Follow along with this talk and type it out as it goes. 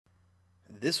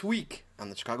This week on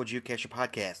the Chicago Geocacher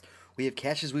Podcast, we have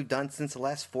caches we've done since the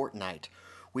last fortnight.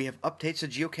 We have updates to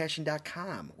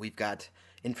geocaching.com. We've got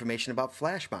information about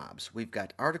flash mobs. We've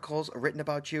got articles written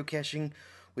about geocaching.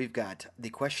 We've got the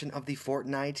question of the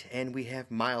fortnight, and we have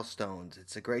milestones.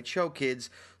 It's a great show, kids.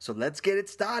 So let's get it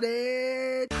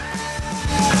started.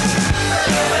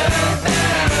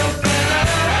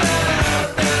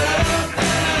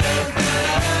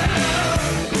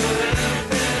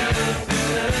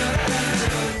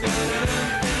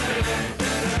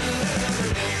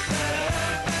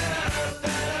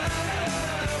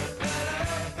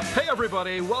 Hey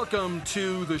everybody, welcome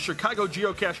to the Chicago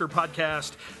Geocacher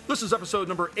Podcast. This is episode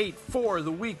number 8 for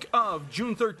the week of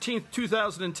June 13th,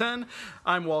 2010.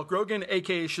 I'm Walt Grogan,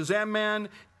 aka Shazam Man,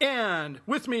 and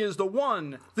with me is the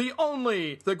one, the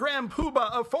only, the grand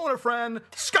poobah of Phone a Friend,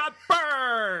 Scott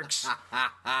Burks!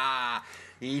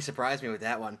 He surprised me with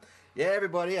that one. Yeah,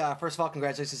 everybody, first of all,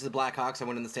 congratulations to the Blackhawks on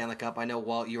winning the Stanley Cup. I know,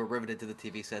 Walt, you were riveted to the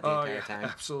TV set the entire time.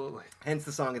 Absolutely. Hence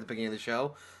the song at the beginning of the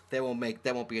show. That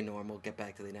won't be a norm. We'll get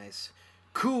back to the nice,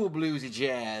 cool bluesy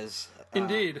jazz.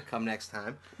 Indeed. Come next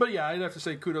time. But yeah, I'd have to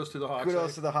say kudos to the Hawks.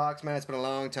 Kudos to the Hawks, man. It's been a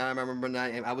long time. I remember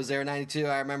I was there in '92.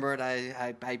 I remember it.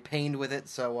 I pained with it.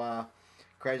 So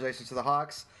congratulations to the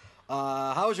Hawks.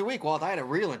 How was your week, Walt? I had a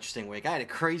real interesting week. I had a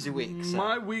crazy week. So.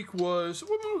 My week was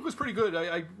pretty good.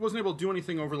 I wasn't able to do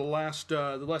anything over the last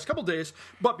couple days.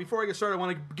 But before I get started, I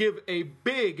want to give a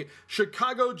big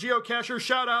Chicago geocacher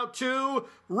shout out to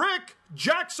Rick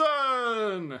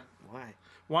Jackson. Why?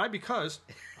 Why? Because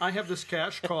I have this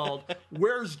cache called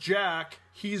Where's Jack?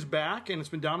 He's Back, and it's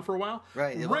been down for a while.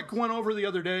 Right. Rick went over the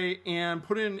other day and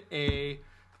put in a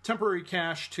temporary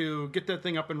cache to get that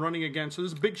thing up and running again. So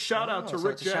this is a big shout out to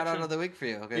Rick it's a Jackson. shout out of the week for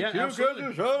you. Okay. Yeah,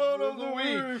 absolutely. Shout out of the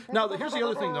week. Now, here's the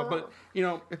other thing, though. But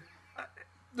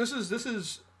this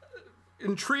is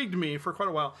intrigued me for quite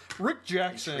a while. Rick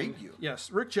Jackson. Intrigued you?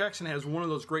 Yes, Rick Jackson has one of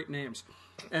those great names,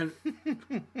 and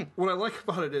what I like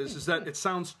about it is that it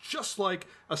sounds just like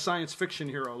a science fiction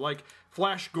hero, like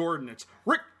Flash Gordon. It's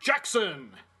Rick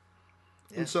Jackson.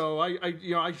 Yes. And so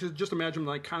I should just imagine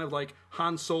kind of like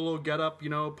Han Solo getup,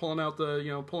 pulling out the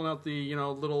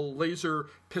little laser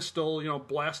pistol,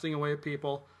 blasting away at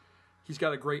people. He's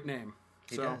got a great name.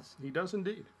 He does. He does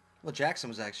indeed. Well, Jackson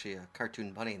was actually a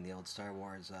cartoon bunny in the old Star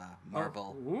Wars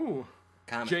Marvel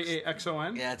comics.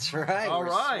 Jaxon. Yeah, that's right. All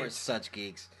right. We're such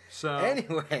geeks. So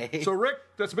anyway. So Rick,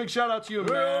 that's a big shout out to you,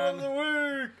 man. Of the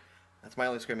week. That's my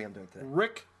only screaming I'm doing today.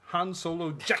 Rick Han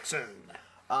Solo Jackson.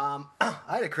 I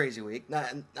had a crazy week.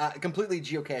 Not completely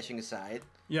geocaching aside.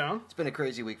 Yeah. It's been a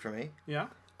crazy week for me. Yeah.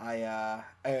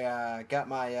 I got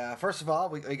my first of all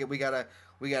we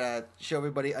gotta show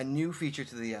everybody a new feature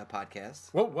to the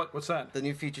podcast. Whoa, what's that? The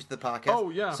new feature to the podcast. Oh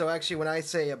yeah. So actually, when I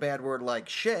say a bad word like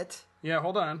shit. Yeah,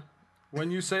 hold on.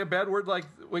 When you say a bad word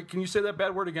wait, can you say that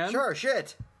bad word again? Sure,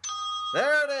 shit.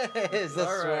 There it is. The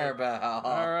All swear right. bell.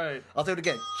 All right. I'll do it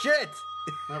again. Shit.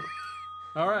 All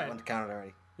I right. want to count it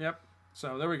already. Yep.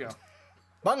 So there we go.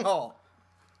 Bunghole.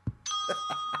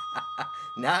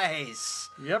 Nice.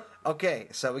 Yep. Okay,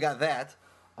 so we got that.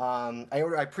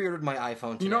 I pre-ordered my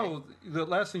iPhone today. The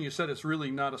last thing you said is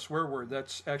really not a swear word.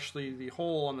 That's actually the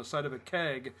hole on the side of a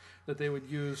keg that they would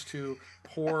use to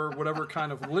pour whatever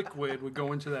kind of liquid would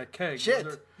go into that keg. Shit.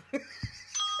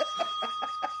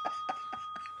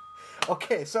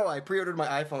 Okay, so I pre-ordered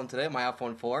my iPhone today, my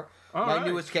iPhone 4. My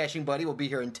newest caching buddy will be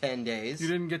here in 10 days. You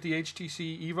didn't get the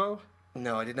HTC Evo?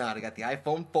 No, I did not. I got the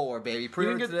iPhone 4, baby.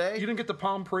 Pre-ordered today. You didn't get the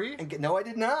Palm Pre? No, I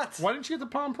did not. Why didn't you get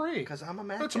the Palm Pre? Because I'm a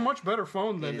Mac That's guy. a much better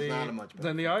phone than It is not a much better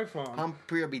than the iPhone. Palm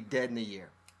Pre will be dead in a year.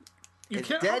 You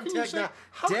can't. Dead How can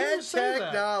you say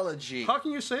technology. that? How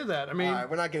can you say that? I mean, all right,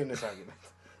 we're not getting this argument.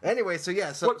 Anyway, so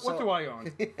yeah. What do I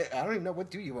own? I don't even know.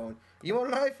 What do you own? You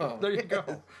own an iPhone. There you go.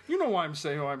 You know why I'm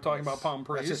talking about Palm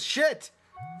Pre. That's just shit.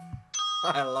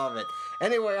 I love it.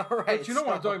 Anyway, all right. But you know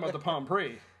why I'm talking about the Palm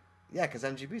Pre. Yeah, because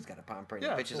MGB's got a Palm Pre.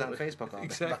 Yeah, bitches on Facebook all day.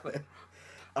 Exactly.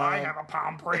 I have a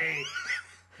Palm Pre.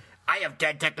 I have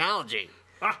dead technology.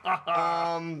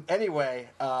 Anyway,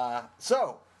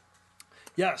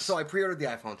 yes. So I pre-ordered the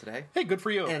iPhone today. Hey, good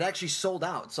for you. And it actually sold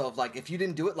out. So if you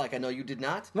didn't do it, I know you did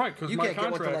not. Right, because you my can't get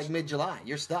one contract's... till mid-July.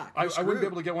 You're stuck. I wouldn't be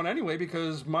able to get one anyway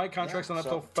because my contract's not up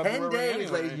till February 10 days,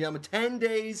 anyway. ladies and gentlemen. 10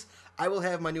 days, I will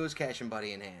have my newest caching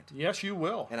buddy in hand. Yes, you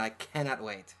will. And I cannot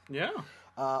wait. Yeah.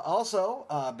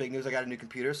 Also, big news, I got a new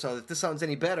computer. So if this sounds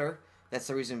any better, that's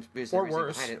the reason or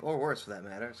worse. behind it. Or worse, for that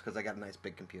matter. It's because I got a nice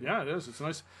big computer. Yeah, it is. It's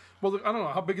nice. Well, I don't know.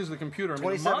 How big is the computer? I mean,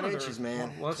 27 the monitor, inches,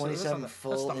 man. Well, 27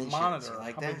 full that's the inches. monitor.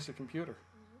 Like How that? big is the computer?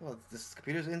 Well, this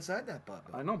computer's inside that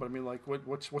puppy. I know, but I mean,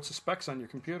 what's the specs on your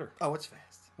computer? Oh, it's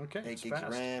fast. Okay, 8 it's gigs fast.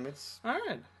 of RAM. It's all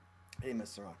right. Hey,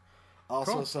 messed around.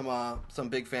 Also, Cool. some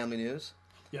big family news.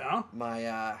 Yeah.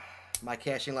 My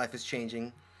caching life is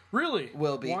changing. Really?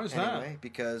 Will be Why is anyway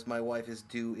because my wife is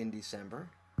due in December.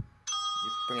 You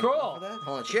bringing Cool. it up for that?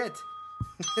 Hold on, shit.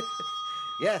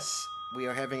 Yes, we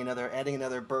are adding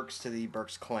another Burks to the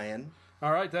Burks clan.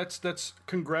 All right. That's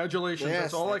congratulations. Yes,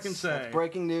 that's all I can say. That's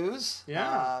breaking news.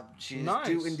 Yeah. She's Nice.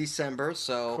 due in December,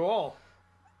 so Cool.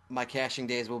 my caching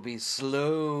days will be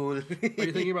slowly. Are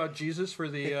you thinking about Jesus for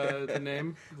the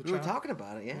name? Of the We were child? talking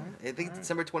about it, yeah. I think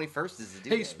December 21st is the due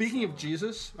Hey, date, speaking of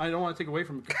Jesus, I don't want to take away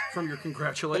from your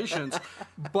congratulations,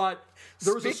 but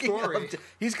there was a Speaking story. of,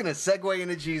 he's going to segue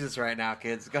into Jesus right now,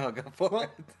 kids. Go for Well, it.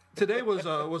 today was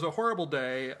a horrible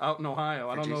day out in Ohio.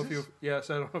 I don't know if Jesus?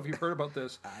 I don't know if you've heard about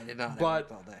this. I did not. I But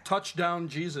worked all day. Touchdown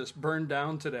Jesus burned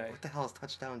down today. What the hell is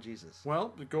Touchdown Jesus?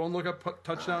 Well, go and look up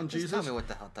Touchdown Just Jesus. tell me what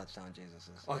the hell Touchdown Jesus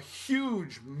is. A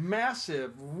huge,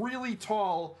 massive, really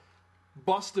tall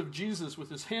bust of Jesus with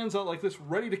his hands out like this,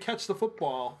 ready to catch the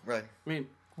football. Right. I mean,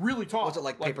 really tall. Was it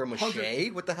like paper mache?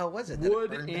 100 What the hell was it? Did it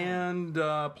Wood burn down? and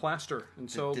plaster,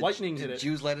 and so lightning hit did it.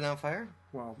 Jews light it on fire?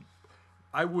 Well,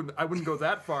 I wouldn't go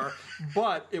that far,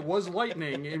 but it was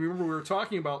lightning. And remember, we were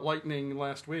talking about lightning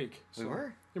last week. So, We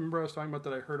were? Remember, I was talking about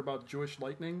that. I heard about Jewish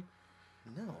lightning.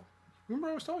 No. Remember,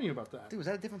 I was telling you about that. Dude, was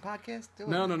that a different podcast?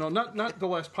 No, not the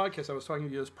last podcast. I was talking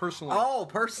to you as personally. Oh,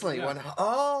 personally. Yeah.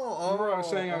 Oh. Remember, I was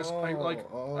saying I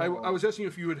was asking you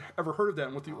if you had ever heard of that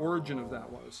and what the origin of that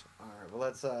was. All right, well,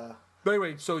 let's... But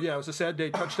anyway, so yeah, it was a sad day.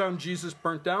 Touchdown Jesus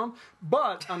burnt down.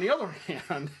 But on the other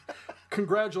hand,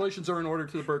 congratulations are in order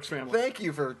to the Burks family. Thank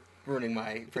you for stealing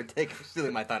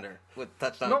my thunder with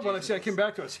Touchdown No, Jesus. but I see I came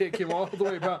back to it. See, it came all the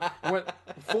way back. I went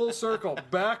full circle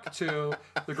back to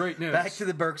the great news. Back to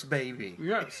the Burks baby.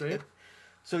 Yeah, see?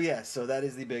 So, yes, so that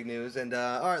is the big news. And,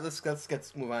 all right, let's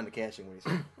move on to caching. What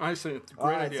do you say? I see. It's a All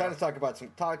great right, idea. time to talk about some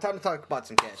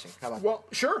caching. How about Well,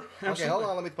 sure. that? Absolutely. Okay, hold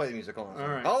on. Let me play the music. Hold on. All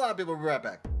right. Hold on, people. We'll be right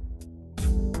back.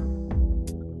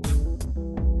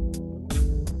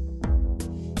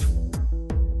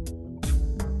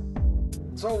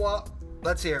 So,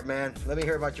 let's hear it, man. Let me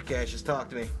hear about your caches. Talk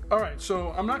to me. All right,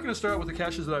 so I'm not going to start out with the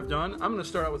caches that I've done. I'm going to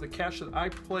start out with a cache that I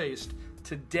placed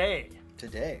today.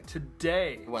 Today.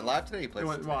 Today. It went live today? You placed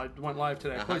It went live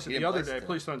today. I placed You it the didn't other place day. it I today.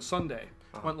 placed it on Sunday.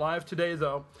 Went live today,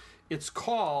 though. It's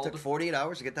called... Took 48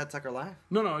 hours to get that sucker live?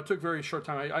 No, it took very short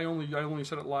time. I only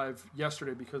set it live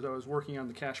yesterday because I was working on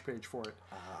the cache page for it.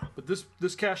 But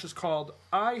this cache is called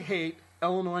I Hate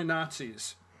Illinois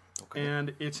Nazis. Okay.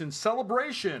 And it's in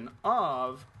celebration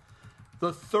of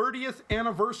the 30th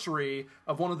anniversary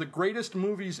of one of the greatest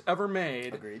movies ever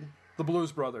made, Agreed. The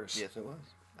Blues Brothers. Yes, it was.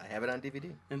 I have it on DVD.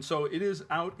 And so it is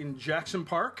out in Jackson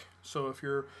Park. So if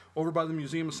you're over by the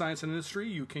Museum of Science and Industry,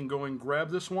 you can go and grab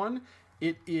this one.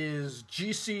 It is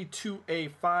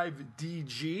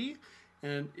GC2A5DG,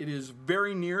 and it is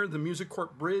very near the Music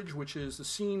Court Bridge, which is the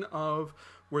scene of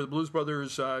where the Blues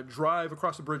Brothers drive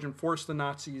across the bridge and force the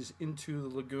Nazis into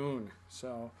the lagoon.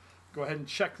 So go ahead and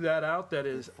check that out. That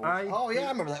is Oh, yeah,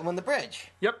 I remember that one, the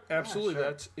bridge. Yep, absolutely. sure.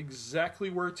 That's exactly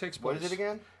where it takes place. What is it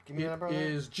again? Give me the number It on that.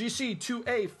 is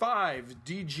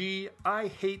GC2A5DG, I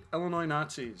Hate Illinois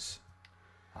Nazis.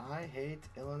 I hate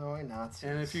Illinois Nazis.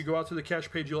 And if you go out to the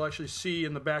cache page, you'll actually see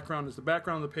in the background is the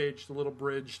background of the page, the little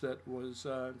bridge that was,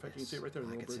 in fact, you can see it right there, the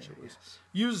little can bridge see that it, was yes.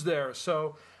 used there.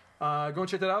 So go and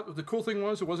check that out. The cool thing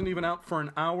was it wasn't even out for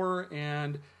an hour,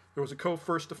 and there was a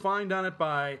first to find on it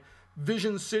by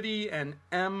Vision City and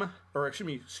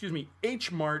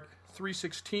H Mart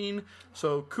 316.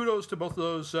 So kudos to both of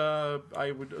those,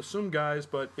 I would assume guys,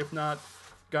 but if not,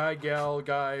 guy, gal,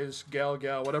 guys, gal,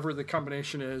 whatever the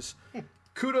combination is.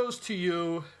 Kudos to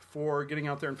you for getting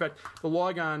out there. In fact, the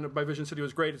log on by Vision City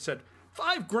was great. It said,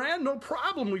 $5,000, no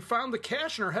problem. We found the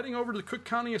cache and are heading over to the Cook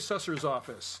County Assessor's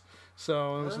Office.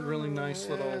 So it was a really nice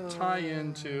little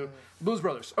tie-in to Blues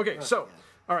Brothers. Okay, so,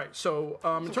 all right. So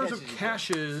in terms of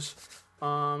caches,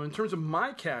 in terms of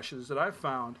my caches that I've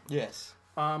found, Yes.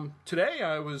 today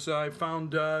I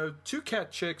found two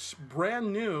cat chicks,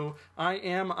 brand new,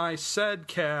 I Said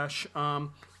cache,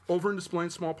 over in Des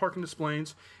Plaines, small park in Des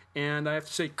Plaines. And I have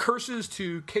to say curses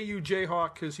to KU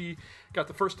Jayhawk because he got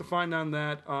the first to find on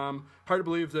that. Hard to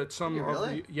believe that some of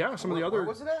Really? the some of the Where other.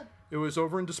 was it at? It was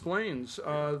over in Des Plaines.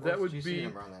 That would GC be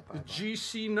number on that the pipe?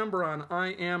 GC number on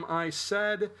I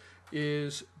Said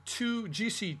is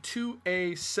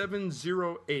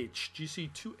GC2A70H.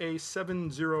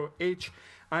 GC2A70H.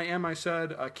 I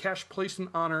Said a cache placed in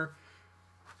honor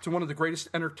to one of the greatest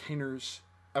entertainers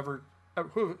ever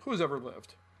who has ever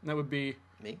lived. And that would be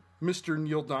Me? Mr.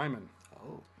 Neil Diamond.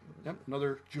 Oh, Yep,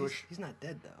 another Jewish. He's not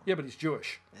dead, though. Yeah, but he's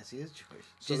Jewish. Yes, he is Jewish.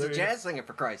 So He's there a you jazz singer,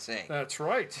 for Christ's sake. That's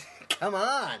right. Come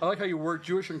on. I like how you work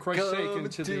Jewish and Christ's sake Come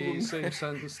into to the America. same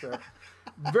sentence there.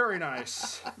 Very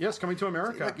nice. Yes, coming to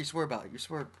America. Look, your swear bell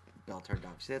turned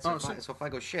off. See, that's Oh, so if I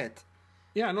go shit,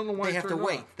 Yeah, I don't know why they I have to turned it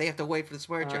wait. off. They have to wait for the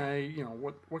swear jar.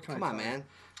 What can Come I on, tell you? man.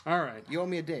 All right, You owe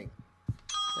me a ding.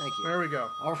 Thank you. there we go.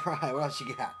 All right, what else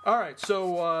you got? All right,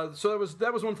 so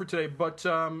that was one for today, but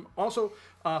also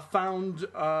found.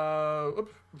 Oops, I'm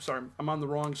sorry, I'm on the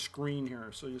wrong screen here.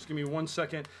 So just give me 1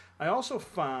 second. I also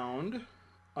found.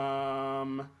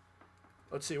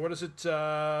 Let's see, what is it?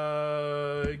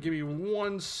 Give me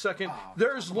 1 second.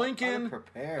 There's Lincoln.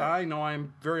 Unprepared. I know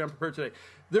I'm very unprepared today.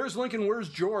 There's Lincoln. Where's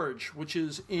George? Which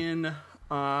is in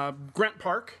Grant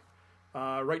Park.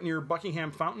 Right near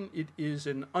Buckingham Fountain. It is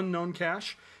an unknown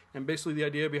cache, and basically the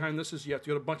idea behind this is you have to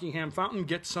go to Buckingham Fountain,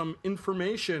 get some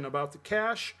information about the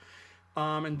cache,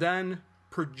 and then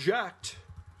project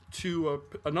to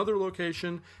another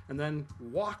location, and then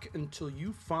walk until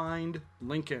you find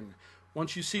Lincoln.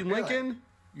 Once you see Lincoln,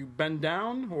 you bend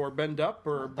down or bend up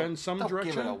or bend some Don't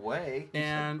direction. give it away. You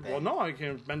And said well, no, I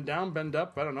can bend down, bend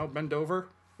up. I don't know, bend over,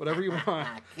 whatever you want,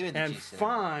 Give me the and GC.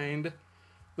 find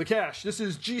the cache. This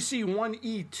is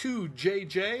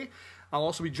GC1E2JJ. I'll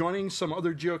also be joining some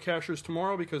other geocachers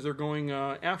tomorrow because they're going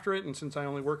after it, and since I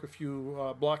only work a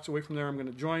few blocks away from there, I'm going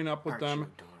to join up with Aren't them. you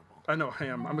adorable? I know I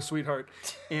am. I'm a sweetheart,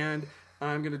 and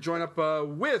I'm going to join up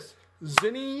with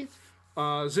Zinni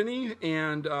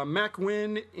and Mac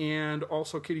Wynn and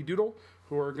also Katie Doodle,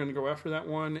 who are going to go after that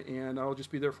one, and I'll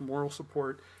just be there for moral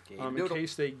support in Doodle.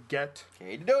 case they get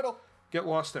Doodle.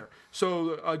 lost there.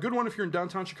 So a good one if you're in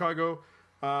downtown Chicago.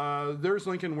 There's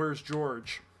Lincoln. Where's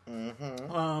George?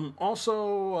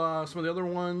 Also, some of the other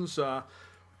ones.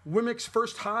 Wimmick's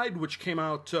First Hide, which came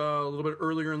out a little bit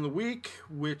earlier in the week,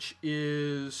 which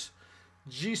is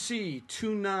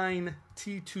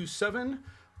GC29T27.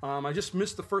 I just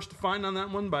missed the first to find on that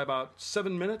one by about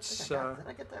 7 minutes. Did I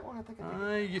get that one? I think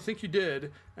I did. You think you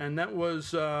did, and that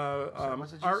was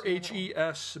what's the GC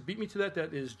RHES. Beat me to that.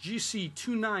 That is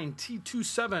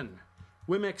GC29T27,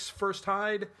 Wimmick's First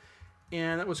Hide,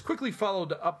 and that was quickly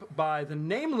followed up by the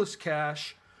Nameless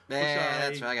Cache, which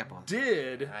That's right. I got both.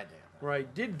 did, I did. where I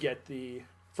did get the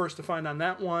first to find on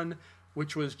that one,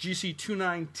 which was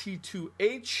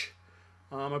GC29T2H.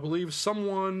 I believe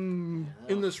someone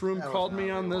in this room that was called me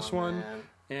not on me this one, one. man.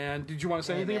 And did you want to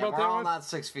say Hey, anything man, about we're that all one? not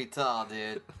 6 feet tall,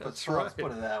 dude. That's Let's right.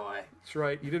 put it that way. That's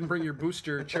right. You didn't bring your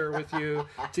booster chair with you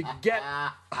to get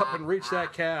up and reach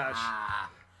that cache.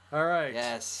 All right.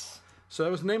 Yes. So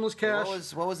that was Nameless Cache.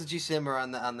 What was the GC number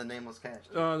on the nameless cache?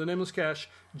 The Nameless Cache.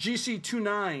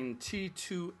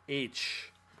 GC29T2H.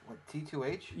 What,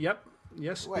 T2H? Yep.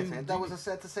 Yes. Wait a second. That indeed. was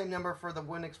the same number for the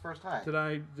Wimmick's First Hide. Did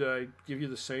I give you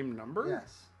the same number?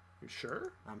 Yes. You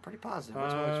sure? I'm pretty positive.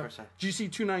 What's Wimmick's First Hide?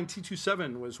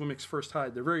 GC29T27 was Wimmick's First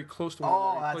Hide. They're very close to one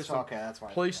Oh, another. that's okay. That's why.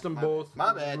 Placed them My both bad.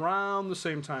 My bad. around the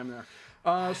same time there.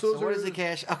 So So those what are- is the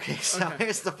cache? Okay, so Okay.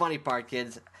 here's the funny part,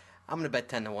 kids. I'm going to bet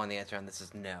 10 to 1 the answer on this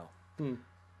is no.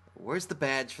 Where's the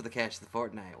badge for the cache of the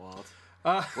fortnight, Walt?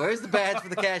 Where's the badge for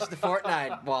the cache of the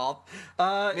fortnight, Walt?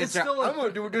 It's still I'm going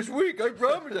to do it this week. I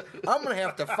promise. I'm going to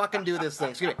have to fucking do this thing.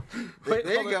 Excuse me. Wait,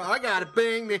 There hold you go. I got it.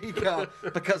 Bing. There you go.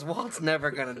 Because Walt's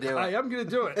never going to do it. I am going to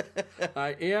do it. I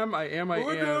am. I'm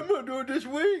going to do it this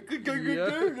week.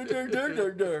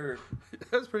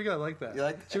 That's pretty good. I like that. You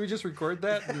like that? Should we just record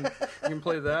that and you can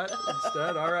play that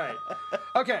instead? All right.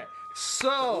 Okay.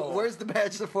 So Where's the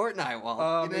badge of the fortnight,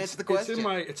 Walt? You answer the question.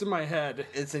 It's in my head.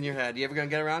 It's in your head. You ever going to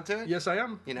get around to it? Yes, I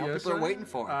am. You know, Yes, people are I waiting am.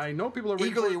 for it. I know people are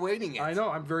waiting Eagerly for it. waiting it. I know.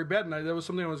 I'm very bad, and that was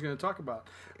something I was going to talk about.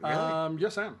 Really?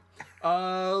 Yes, I am.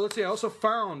 Let's see. I also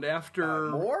found after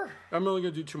More? I'm only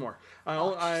going to do 2 more.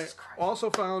 I Jesus Christ. also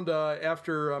found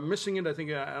after missing it. I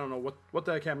think I don't know what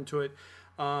the heck happened to it.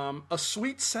 A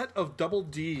sweet set of double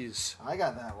D's. I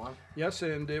got that one. Yes,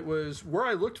 and it was where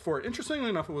I looked for it.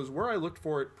 Interestingly enough, it was where I looked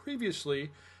for it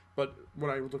previously, but when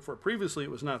I looked for it previously,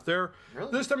 it was not there.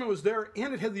 Really? This time it was there,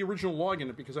 and it had the original log in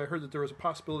it because I heard that there was a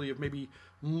possibility of maybe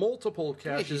multiple Give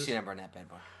me a caches. GC number on that bad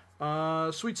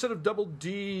boy. Sweet set of double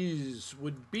D's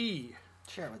would be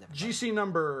Share it with everybody. GC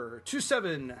number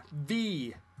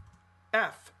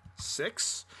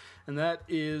 27VF6, and that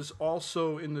is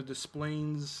also in the Des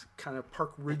Plaines kind of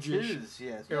Park Ridge Yes.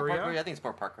 Yeah, area. Park Ridge. I think it's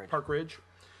more Park Ridge. Park Ridge.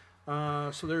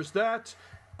 So there's that.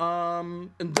 And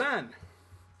then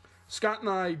Scott and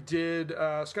I did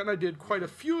quite a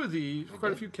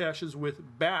few caches with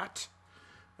Bat.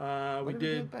 We What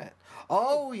did. bet?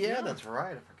 Oh, yeah, that's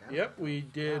right. I forgot. Yep, we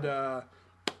did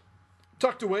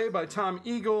Tucked Away by Tom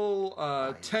Eagle.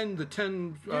 10 to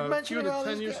 10. You're mentioning all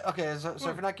 10 these years. guys? Okay, so if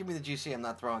you're not giving me the GC, I'm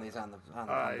not throwing these on the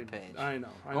page. I know.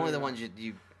 Only the ones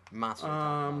you monster.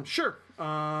 Sure.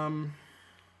 But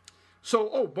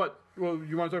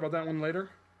you want to talk about that one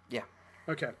later? Yeah.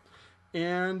 Okay.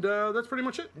 And that's pretty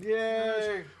much it.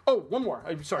 Yay! Oh, one more.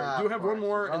 I'm sorry. I do have one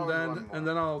more, and Always then one more. and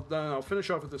then I'll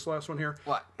finish off with this last one here.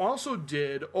 What? Also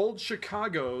did Old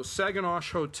Chicago Saginaw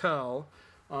Hotel,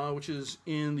 which is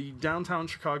in the downtown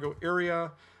Chicago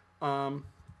area.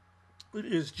 It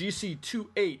is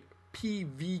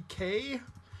GC28PVK,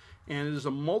 and it is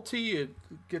a multi. It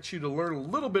gets you to learn a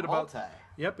little bit about.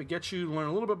 Yep, it gets you to learn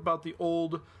a little bit about the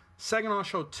old Saginaw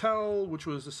Hotel, which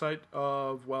was the site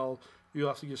of, well, you'll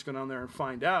have to just go down there and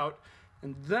find out.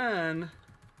 And then...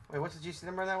 Wait, what's the GC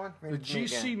number on that one? The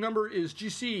GC number is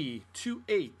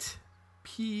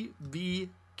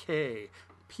GC28PVK.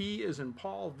 P is in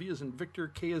Paul, V is in Victor,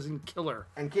 K is in Killer.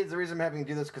 And kids, the reason I'm having to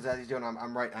do this because as he's doing,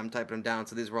 I'm typing them down.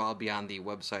 So these will all be on the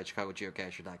website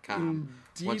ChicagoGeocacher.com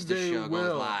once the show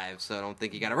goes live. So I don't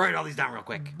think you got to write all these down real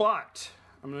quick. But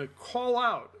I'm going to call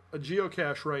out a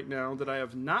geocache right now that I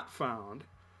have not found.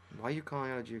 Why are you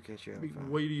calling out a geocache you haven't found?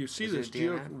 Wait till you see Is this it a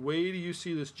DNF? Wait till you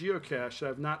see this geocache that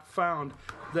I've not found,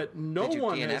 that no Did you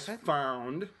one DNF has it?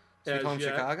 found. Sweet Home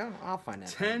yet. Chicago? I'll find that.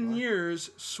 10 years,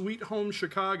 Sweet Home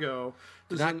Chicago.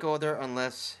 Do not go there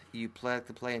unless you have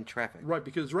to play in traffic. Right,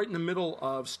 because right in the middle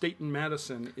of State and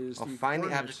Madison is the find the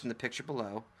coordinates. object in the picture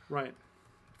below. Right.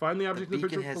 Find the object The in the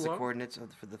beacon picture has below. the coordinates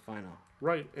for the final.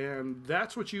 Right, and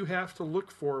that's what you have to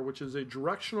look for, which is a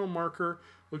directional marker.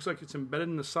 Looks like it's embedded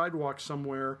in the sidewalk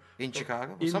somewhere. In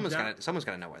Chicago? in Someone's got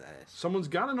to know where that is. Someone's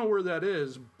got to know where that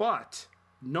is, but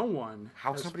no one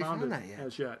has somebody found found it that yet?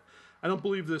 as yet. I don't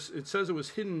believe this. It says it was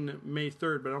hidden May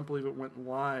 3rd, but I don't believe it went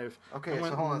live. Okay, it so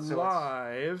went hold on. So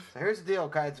live. So here's the deal,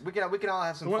 guys. We can all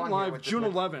have some It fun went here live with June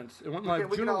this. 11th. It went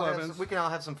live June 11th. We can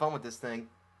all have some fun with this thing.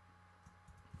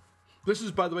 This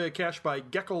is, by the way, a cache by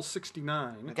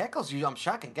Geckel69. Gecko's, I'm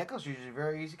shocking. Gecko's usually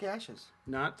very easy caches.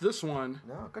 Not this one.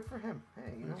 No, good for him.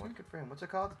 Hey, you know what? Good for him. What's it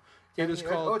called? It is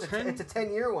called Oh, it's a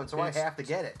 10-year one, so I have to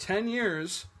get it. 10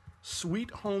 years,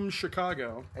 Sweet Home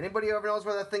Chicago. Anybody who ever knows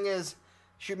where that thing is,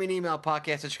 shoot me an email,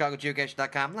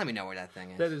 podcast@chicagogeocache.com. Let me know where that thing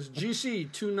is. That is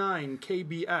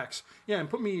GC29KBX. Yeah, and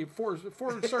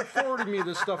start forwarding me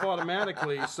this stuff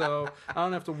automatically, so I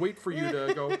don't have to wait for you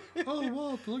to go, oh,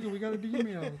 Walt, look, we got an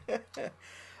email.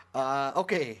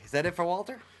 Okay, is that it for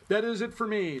Walter? That is it for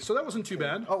me. So that wasn't too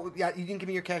bad. Oh, yeah, you didn't give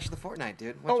me your cache of the fortnight,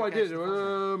 dude. What's your I cache did. of the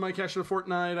fortnight? My cache of the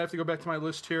fortnight. I have to go back to my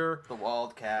list here. The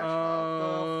Wald cache of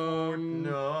the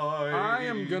fortnight. I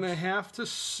am going to have to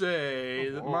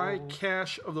say that my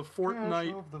cache of the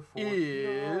fortnight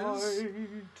is...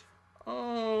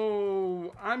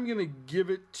 Oh, I'm going to give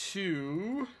it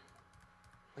to...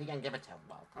 What are you going to give it to,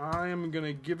 Wald? I am going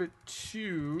to give it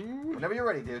to... Whenever you're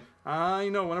ready, dude. I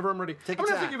know, whenever I'm ready. Take I'm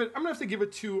your gonna time. I'm going to have to give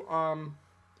it to...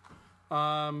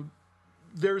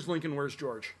 There's Lincoln, Where's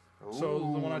George? So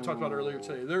the one I talked about earlier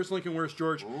today. There's Lincoln, Where's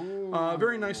George?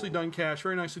 Very nicely done cache,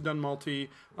 very nicely done multi.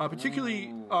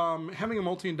 Particularly having a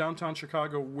multi in downtown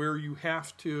Chicago where you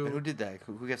have to... And who did that?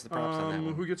 Who gets the props on that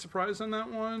one? Who gets the prize on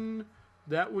that one?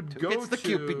 That would Who go gets the to...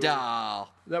 Cupid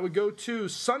doll? That would go to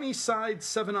Sunnyside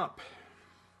 7-Up.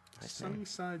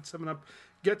 Sunnyside 7-Up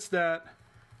gets that.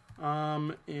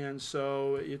 And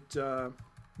so it...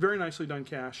 very nicely done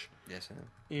cache. Yes, I am.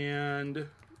 And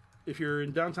if you're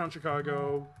in downtown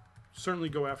Chicago, certainly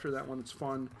go after that one. It's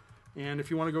fun. And if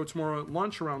you want to go tomorrow at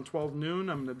lunch around 12 noon,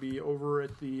 I'm going to be over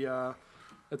at the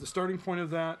starting point of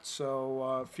that.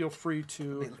 So feel free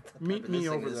to meet me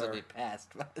over there. Be passed.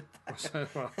 Well, if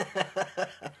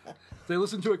they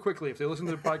listen to it quickly, if they listen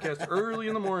to the podcast early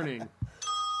in the morning.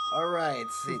 All right.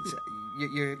 See,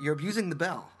 you're abusing the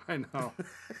bell. I know.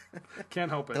 Can't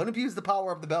help it. Don't abuse the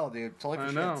power of the bell, dude. It's only for I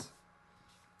shits. know.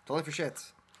 It's only for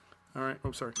shits. All right.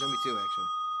 Oh, sorry. No, me too, actually.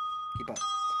 Keep up.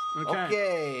 Okay.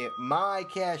 Okay, my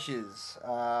caches.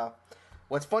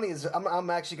 What's funny is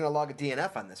I'm actually going to log a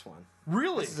DNF on this one.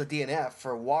 Really? This is a DNF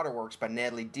for Waterworks by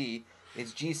Natalie D.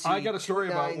 It's GC. I got a story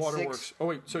about Waterworks. Oh,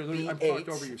 wait. Sorry. I'm talked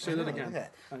over you. Say that again.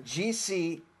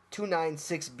 GC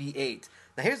 296B8.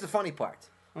 Now, here's the funny part.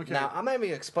 Okay. Now, I'm not even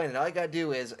going to explain it. All you got to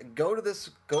do is go to this.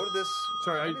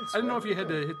 Sorry, I didn't know if you had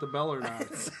to hit the bell or not.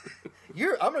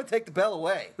 I'm going to take the bell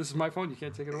away. This is my phone. You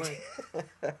can't take it away.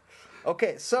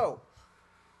 Okay, so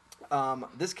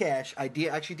this cache, I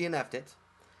actually DNF'd it.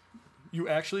 You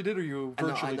actually did, or you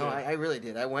virtually did? I really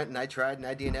did. I went and I tried and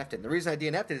I DNF'd it. And the reason I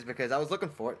DNF'd it is because I was looking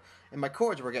for it, and my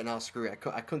cords were getting all screwy. I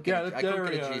couldn't get a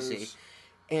GC.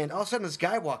 And all of a sudden, this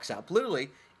guy walks up, literally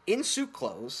in suit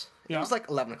clothes. It was like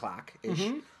 11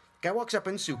 o'clock-ish. Guy walks up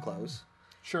in suit clothes,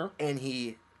 Sure. and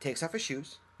he takes off his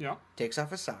shoes, Yeah. takes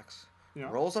off his socks, Yeah.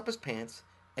 rolls up his pants,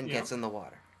 and Yeah. gets in the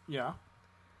water. Yeah.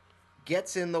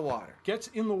 Gets in the water. Gets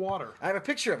in the water. I have a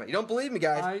picture of it. You don't believe me,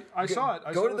 guys? I saw it.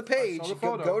 I go saw to the I page. saw the Go,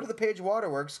 photo. go to the page.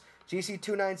 Waterworks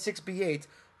GC296B8.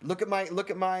 Look at my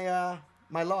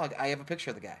my log. I have a picture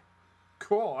of the guy.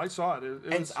 Cool. I saw it. It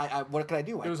And was, what could I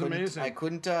do? it was amazing. I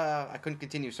couldn't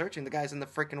continue searching. The guy's in the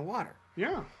freaking water.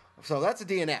 yeah. So that's a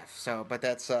DNF. So, but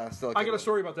that's still. I got a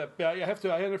story about that. I have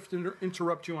to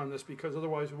interrupt you on this because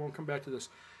otherwise we won't come back to this.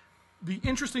 The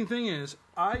interesting thing is,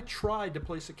 I tried to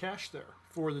place a cache there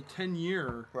for the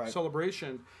 10-year Right.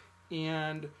 celebration,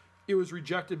 and it was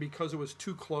rejected because it was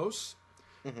too close.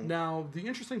 Mm-hmm. Now, the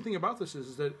interesting thing about this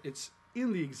is that it's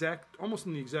almost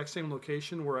in the exact same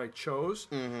location where I chose.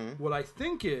 Mm-hmm. What I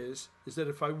think is that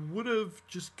if I would have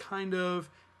just kind of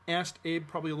asked Abe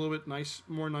probably a little bit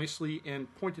more nicely and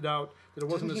pointed out that it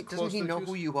wasn't as close. Doesn't he to know the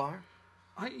who you are?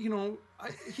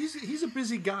 He's a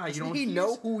busy guy. Doesn't he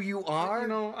know who you are?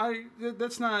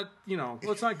 That's not,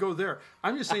 let's not go there.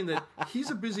 I'm just saying that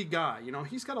he's a busy guy.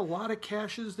 He's got a lot of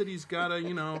caches that he's got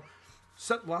to,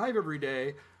 set live every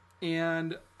day.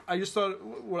 And I just thought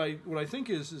what I think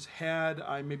is had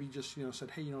I maybe just,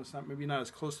 said, hey, it's maybe not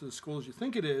as close to the school as you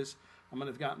think it is, I might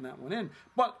have gotten that one in.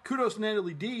 But kudos to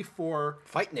Natalie D for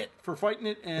Fighting it.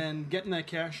 And getting that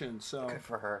cache in. So Good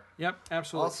for her. Yep,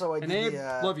 absolutely. Also, I and did Abe,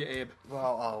 the, love you, Abe. Well,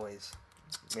 always.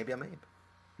 Maybe I'm Abe.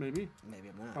 Maybe. Maybe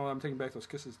I'm not. Oh, I'm taking back those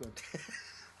kisses then.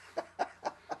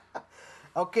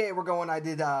 Okay, we're going. I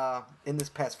did in this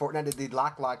past fortnight. I did the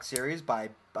Lock series by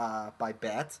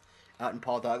Bet out in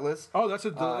Paul Douglas. Oh, that's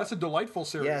a delightful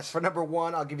series. Yes, for number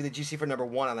one, I'll give you the GC for number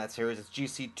one on that series. It's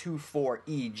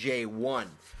GC24EJ1.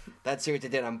 That series I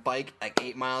did on bike, like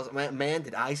 8 miles. Man,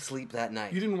 did I sleep that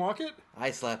night. You didn't walk it? I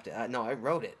slept it. No, I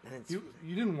rode it. You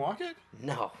didn't walk it?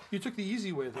 No. You took the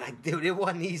easy way then. Dude, it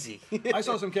wasn't easy. I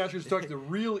saw some cashers took the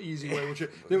real easy way, which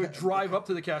they would drive up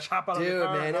to the cache, hop out of the Dude,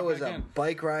 car, man, and it hop was back a in.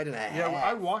 bike ride and a half.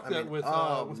 I walked that with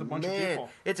a bunch of people.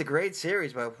 It's a great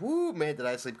series, but whoo, man, did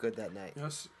I sleep good that night.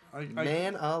 Yes,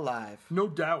 Man alive. no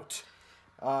doubt.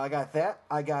 I got that.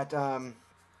 I got a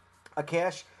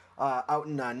cache out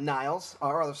in Niles,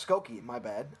 or rather Skokie, my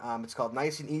bad. It's called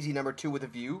Nice and Easy Number 2 with a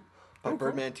View by Oh, cool.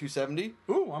 Birdman 270.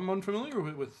 Ooh, I'm unfamiliar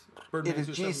with Birdman. It is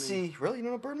 270. GC. Really? You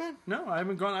don't know Birdman? No, I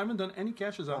haven't done any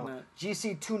caches on that.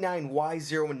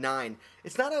 GC29Y09.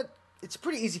 It's not a. It's a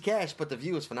pretty easy cache, but the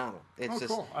view is phenomenal. It's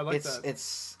just, cool. I like that.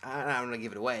 It's. I don't want to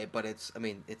give it away, but it's. I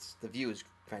mean, the view is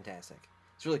fantastic.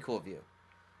 It's a really cool view,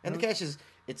 and the cache is.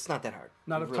 It's not that hard.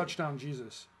 Not a really. touchdown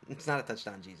Jesus. It's not a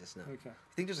touchdown Jesus. No. Okay. You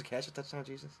think there's a cache of touchdown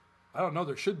Jesus? I don't know.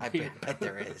 There should be. I bet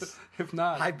there is. If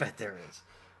not, I bet there is.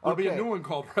 there'll be a new one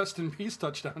called Rest in Peace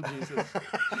Touchdown Jesus.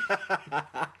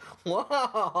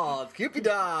 Whoa, Cupid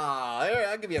doll. Here,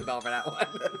 I'll give you a bell for that one.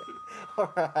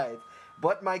 All right.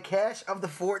 But my cache of the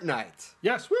fortnight.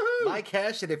 Yes, woohoo! My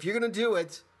cache that if you're going to do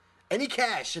it, any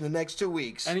cache in the next 2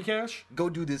 weeks, Any cache? go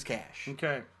do this cache.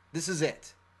 Okay. This is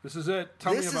it. This is it.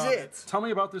 Tell This me is about it. Tell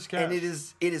me about this cache. And it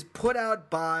is put out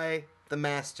by the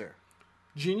master,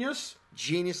 Genius?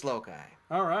 Genius Loci.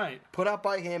 All right. Put out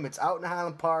by him. It's out in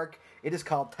Highland Park. It is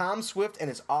called Tom Swift and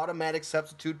his Automatic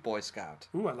Substitute Boy Scout.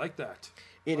 Ooh, I like that.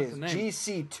 It I is like the name.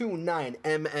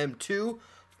 GC29MM2.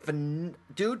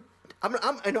 Dude, I'm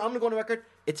gonna go on the record.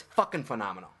 It's fucking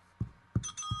phenomenal.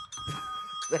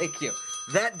 Thank you.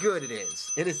 That good it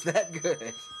is. It is that good.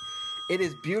 It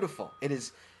is beautiful. It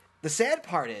is. The sad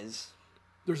part is.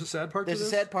 There's a sad part to There's this?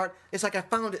 a sad part. It's like I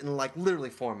found it in like literally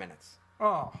 4 minutes.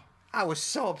 Oh. I was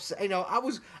so upset.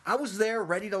 I was there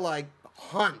ready to like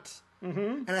hunt,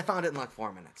 and I found it in like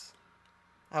 4 minutes.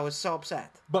 I was so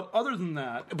upset. But other than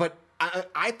that, But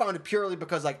I found it purely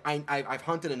because like I've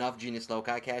hunted enough Genius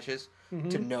Loci caches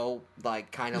to know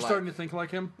like kind you're of like starting to think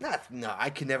like him? no, I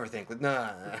can never think no.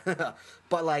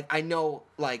 But like I know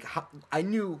like I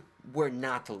knew where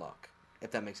not to look,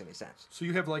 if that makes any sense. So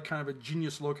you have like kind of a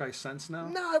Genius Loci sense now?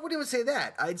 No, I wouldn't even say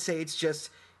that. I'd say it's just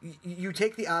you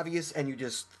take the obvious and you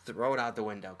just throw it out the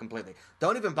window completely.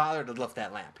 Don't even bother to lift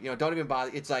that lamp. Don't even bother.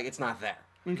 It's like it's not there.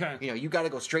 Okay. You got to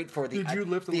go straight for the. Did you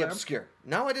lift the lamp? obscure?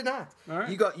 No, I did not. All right.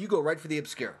 You go right for the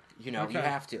obscure. You Okay.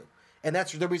 have to, and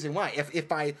that's the reason why.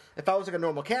 If I was like a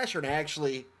normal cacher and I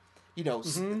actually,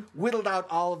 whittled out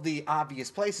all of the obvious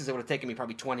places, it would have taken me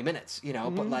probably 20 minutes.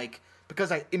 But like because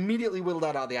I immediately whittled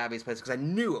out all the obvious places because I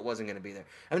knew it wasn't going to be there.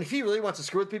 I mean, if he really wants to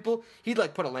screw with people, he'd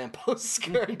like put a lamppost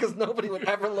screen because nobody would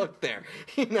ever look there.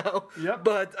 Yep.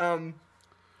 But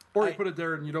Or you put it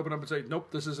there and you'd open up and say, nope,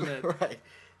 this isn't it. right.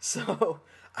 So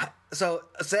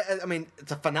I mean,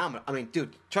 it's a phenomenon. I mean,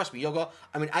 dude, trust me, you'll go.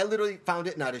 I mean, I literally found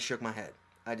it and I just shook my head.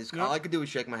 All I could do was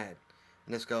shake my head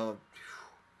and just go.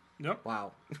 Yep.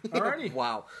 Wow. Alrighty.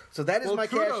 Wow. So that is Well, my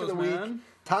cash of kudos, the week. man.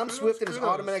 Tom Kudos, Swift and his kudos.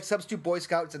 automatic substitute Boy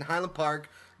Scouts in Highland Park.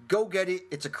 Go get it.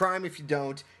 It's a crime if you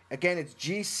don't. Again, it's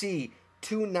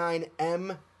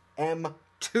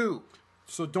GC29MM2.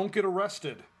 So don't get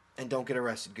arrested. And don't get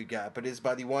arrested, good guy. But it is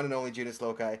by the one and only Judas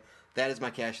Loci. That is my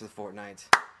cash of the fortnight.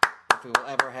 If we will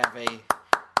ever have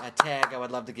a tag, I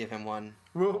would love to give him one.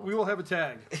 We will have a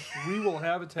tag. We will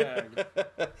have a tag.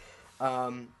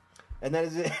 And that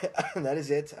is it. That is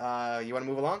it. You want to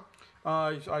move along?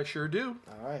 I sure do.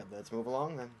 All right, let's move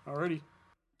along then. Alrighty.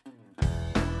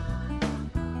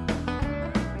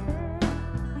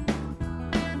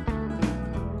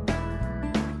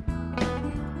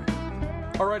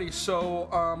 Alrighty, so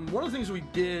one of the things we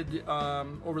did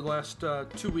over the last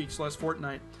 2 weeks, last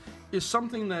fortnight, is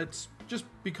something that's just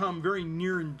become very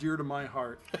near and dear to my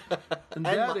heart. And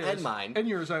that is, and mine. And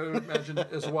yours, I would imagine,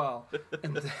 as well.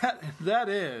 And that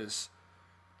is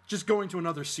just going to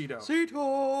another Cito.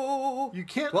 Cito! You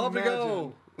can't 12 to imagine.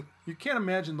 go. You can't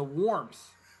imagine the warmth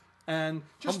and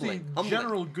just Humbling. the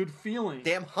general good feeling.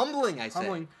 Damn humbling, I say.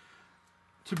 Humbling.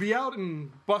 To be out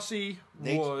in Bussy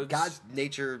Woods. God's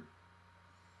nature.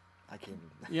 I can't.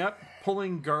 Yep,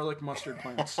 pulling garlic mustard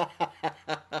plants.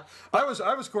 I was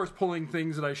of course pulling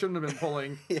things that I shouldn't have been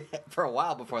pulling. For a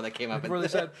while before they came up. Before they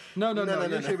said, no,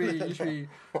 you should be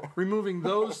removing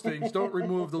those things. Don't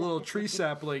remove the little tree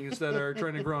saplings that are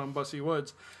trying to grow in Bussy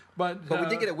Woods. But we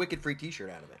did get a wicked free T-shirt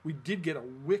out of it. We did get a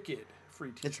wicked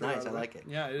free T-shirt. It's nice. out of I like it.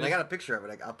 Yeah, it and is. I got a picture of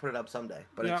it. I'll put it up someday.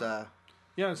 But Yeah.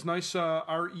 It's nice.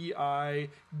 REI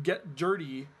Get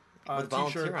Dirty With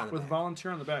volunteer T-shirt on the with back.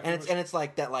 volunteer on the back. and it's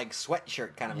like that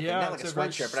sweatshirt kind of thing. Not like a it's very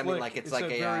sweatshirt, but I mean like slick. it's like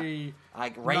a very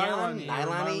like rayon, nylon-y or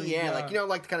nylon-y, nylon-y, yeah, like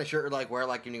like the kind of shirt like wear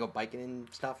like when you go biking and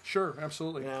stuff. Sure,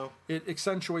 absolutely. You know? It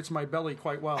accentuates my belly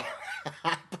quite well.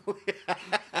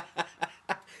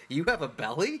 You have a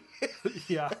belly?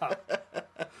 Yeah.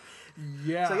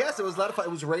 Yeah. So yes, it was a lot of fun.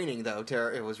 It was raining though,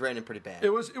 Tara. It was raining pretty bad. It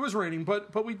was raining,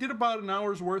 but we did about an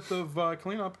hour's worth of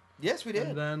cleanup. Yes, we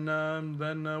did. And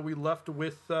then we left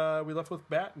with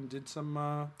Bat and did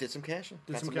some caching.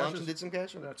 did Got some some lunch caches. and did some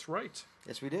caching. That's right.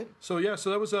 Yes, we did. So so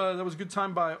that was a good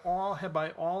time by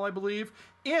all I believe.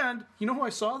 And you know who I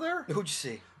saw there? Who'd you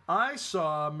see? I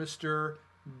saw Mr.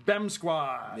 Bem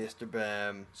Squad. Mr.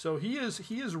 Bam. So he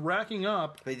is racking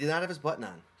up. But he did not have his button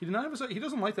on. He did not have he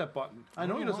doesn't like that button. I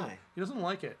know he know doesn't. why. He doesn't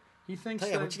like it. He thinks Tell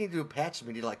you, that what you need to do patch him.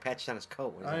 You need to like patch down his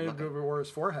coat. When he's I not looking. or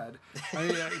his forehead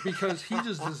because he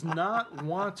just does not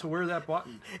want to wear that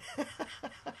button.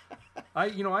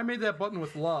 I made that button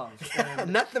with love.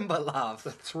 And Nothing but love.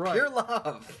 That's right. Pure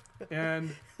love.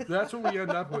 And that's what we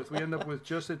end up with. We end up with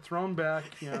just it thrown back,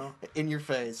 In your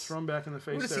face. thrown back in the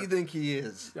face. Who does there. he think he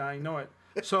is? I know it.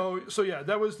 So yeah,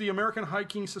 that was the American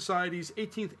Hiking Society's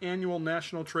 18th annual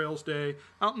National Trails Day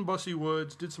out in Bussy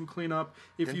Woods. Did some cleanup.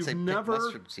 If Didn't you've say never, pick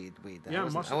mustard seed weed. Yeah,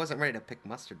 I wasn't ready to pick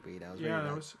mustard weed. I was ready yeah, to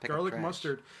that was pick up garlic trash.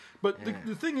 mustard. But Yeah.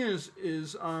 the thing is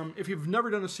if you've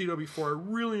never done a Cito before, I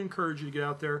really encourage you to get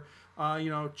out there.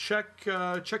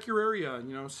 Check your area.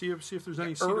 See if there's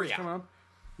any Citos area. coming up.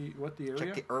 The area?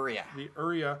 Check the area. The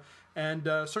area. And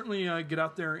certainly get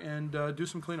out there and do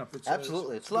some cleanup.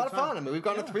 Absolutely, it's a lot of fun. I mean, we've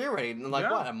gone to 3 already in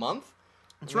a month.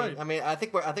 That's right. I mean, I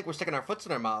think we're sticking our foots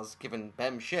in our mouths, giving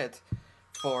Bem shit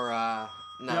for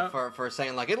for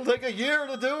saying like it'll take a year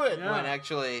to do it when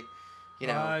actually,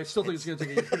 I still think it's going to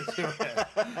take a year to do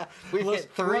it. we've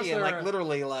hit 3 and there-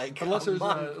 literally like Unless a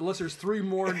month. there's 3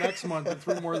 more next month and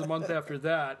 3 more the month after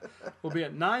that, we'll be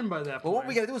at 9 by that point. Well, what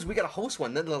we got to do is we got to host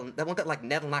one.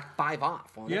 That'll knock 5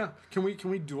 off. Won't it? Yeah, can we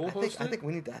dual host it? I think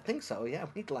we need to. I think so. Yeah,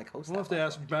 we need to like host. We'll have to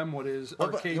ask Ben what his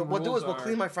What arcade we'll do rules is we'll are.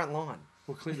 clean my front lawn.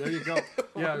 We'll clean. There you go.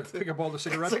 Yeah, pick up all the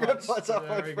cigarette Cigarette butts. butts off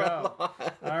my There you front go.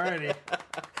 lawn. Alrighty.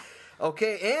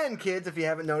 Okay, and kids, if you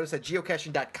haven't noticed, at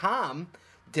geocaching.com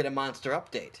did a monster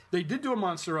update. They did do a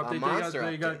monster update. monster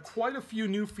They got update. quite a few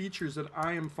new features that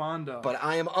I am fond of. But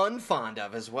I am unfond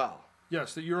of as well.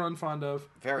 Yes, that you're unfond of.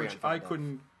 Very which unfond I of.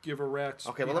 couldn't give a rat's.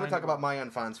 Okay, well, let me behind talk about about. my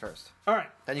unfonds first. All right.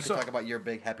 Then you can talk about your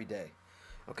big happy day.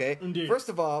 Okay? Indeed. First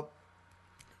of all,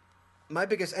 my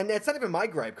biggest, and it's not even my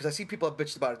gripe, because I see people have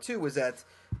bitched about it too, was that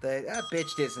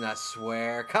bitched isn't a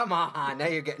swear. Come on, now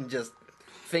you're getting just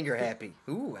finger happy.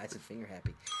 Ooh, I said finger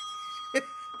happy.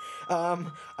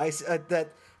 That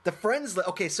the friends.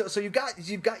 Okay, so you've got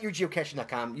your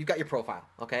geocaching.com. You've got your profile.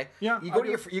 Okay. Yeah, You I go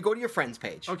do. to your friends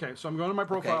page. Okay, so I'm going to my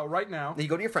profile right now. You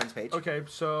go to your friends page. Okay,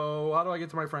 so how do I get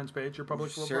to my friends page? Your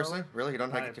public profile? Seriously? Really? You don't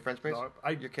know how to get to your friends page? No,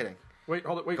 You're kidding. Wait,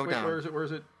 hold it. Wait, Go wait. down. Where is it? Where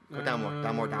is it? Go down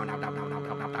more. Down.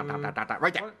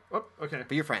 Right there. What? Oh, okay.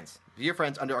 For your friends. For your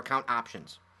friends under account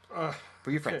options.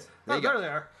 For your friends. Okay. There you go. There they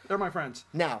are. They're my friends.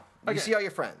 Now, you Okay. see all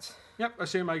your friends. Yep, I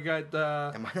see him. I got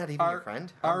Am I not even your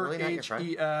friend? I'm really not your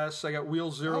friend? RHES. I got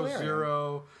Wheel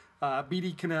 00,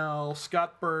 BD Canal,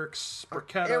 Scott Burks,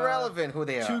 Burketta. Irrelevant who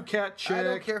they are. Two Cat Chick. I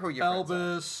don't care who your friends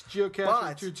Elvis, Geocacher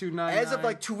But 2299. as of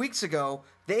like 2 weeks ago,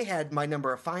 they had my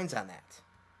number of fines on that.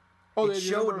 Oh, It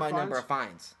showed my number of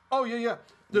fines. Oh, yeah.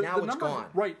 Now it's number, gone.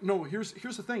 Right. No, here's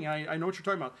the thing. I know what you're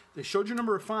talking about. They showed your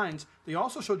number of fines. They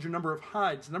also showed your number of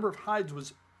hides. The number of hides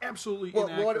was absolutely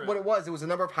inaccurate. What it was the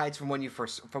number of hides from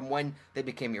when they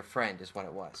became your friend is what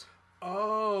it was.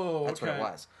 Oh, That's what it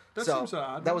was. That so seems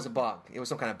odd. That was a bug. It was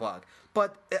some kind of bug.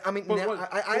 But I mean, now,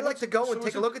 I like to go and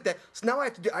take a look at that. So now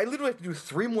I literally have to do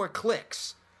 3 more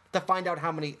clicks to find out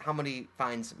how many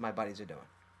fines my buddies are doing.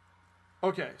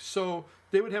 Okay, so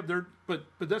they would have their, but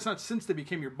that's not since they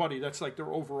became your buddy. That's like their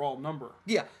overall number.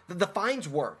 Yeah, the fines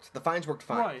worked. The fines worked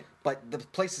fine. Right. But the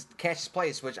Cash's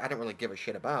Place, which I don't really give a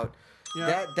shit about,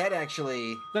 Yeah. that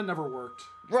actually That never worked.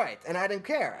 right, and I didn't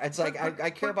care. It's like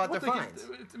I care about their fines.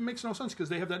 It makes no sense because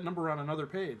they have that number on another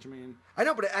page. I mean, I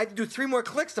know, but I had to do 3 more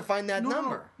clicks to find that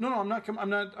number. No, I'm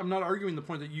not arguing the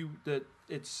point that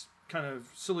it's kind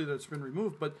of silly that it's been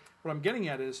removed. But what I'm getting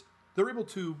at is they're able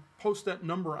to post that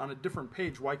number on a different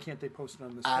page. Why can't they post it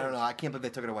on this page? I don't know. I can't believe they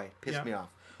took it away. Pissed me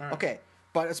off. Right. Okay,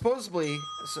 but supposedly,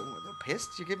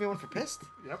 pissed? You give me one for pissed?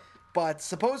 Yep. But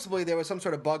supposedly there was some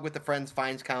sort of bug with the Friends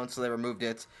fines count, so they removed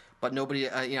it. But nobody,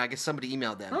 I guess somebody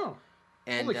emailed them. Oh.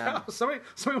 And Holy cow. Somebody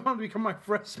wanted to become my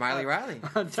friend. Smiley Riley.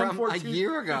 On From a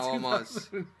year ago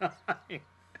almost.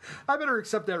 I better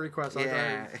accept that request.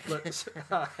 Yeah.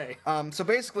 Hi. So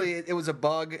basically, it was a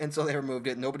bug, and so they removed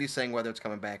it. Nobody's saying whether it's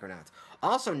coming back or not.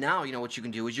 Also, now, what you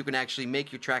can do is you can actually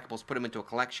make your trackables, put them into a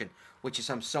collection, which is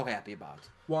I'm so happy about.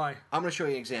 Why? I'm going to show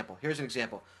you an example. Here's an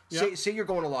example. Yep. Say you're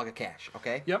going to log a cache,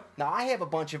 okay? Yep. Now, I have a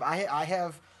bunch of... I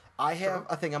have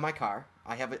a thing on my car.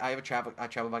 I have a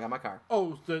travel bug on my car.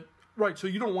 Oh, right. So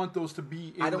you don't want those to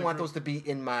be in I don't want those to be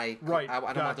in my... Right, I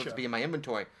don't want those to be in my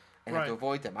inventory. And have to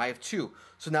avoid them. I have 2.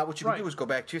 So now what you can do is go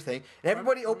back to your thing. And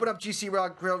everybody open up GC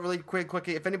Rail really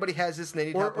quickly. If anybody has this and they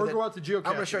need help with it. Or go out to geocaching.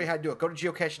 I'm going to show you how to do it. Go to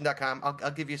geocaching.com.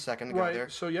 I'll give you a second to go there.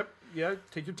 So,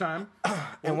 take your time.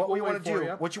 And what we'll you want to do,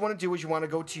 you. what you want to do is you want to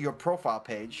go to your profile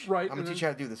page. Right. I'm going to teach you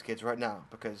how to do this, kids, right now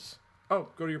because... Oh,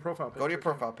 go to your profile page. Go to your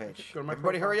profile page. Go to my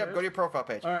Everybody hurry up. page. Go to your profile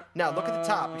page. All right. Now, look at the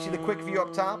top. You see the quick view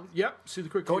up top? Yep. See the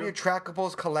quick Go view. to your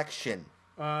Trackables collection.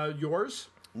 Yours?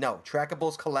 No,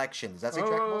 Trackables collection. Does that say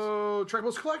Trackables? Oh,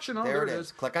 Trackables collection. Oh, There there it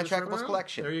is. Click on Trackables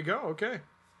collection. There you go. Okay.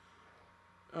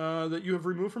 That you have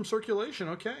removed from circulation.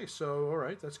 Okay, so all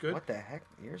right, that's good. What the heck?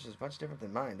 Yours is much different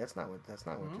than mine. That's not what this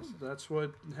is. That's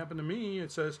what happened to me.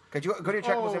 It says. Could you go to your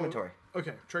Trackables inventory?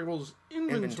 Okay, Trackables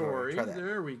inventory. Try that.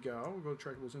 There we go. Go to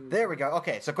Trackables inventory. There we go.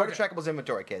 Okay, so go to Trackables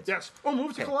inventory, kids. Yes. Oh,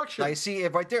 move to collection. Now you see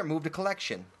it right there. Move to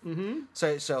collection.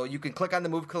 Mm-hmm. So you can click on the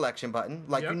move collection button.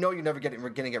 Like you're never going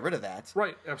to get rid of that.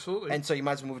 Right. Absolutely. And so you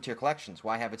might as well move it to your collections.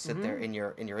 Why have it sit there in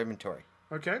your inventory?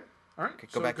 Okay. All right. Okay,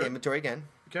 go back to inventory again.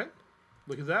 Okay.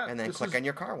 Look at that. And then click on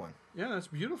your car one. Yeah, that's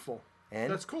beautiful. And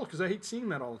that's cool because I hate seeing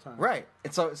that all the time. Right.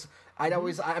 I'd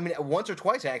always. I mean, once or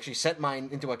twice I actually sent mine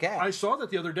into a cache. I saw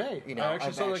that the other day. I've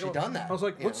actually done that. I was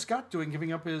like, "What's Scott doing,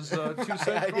 giving up his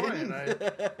 2-cent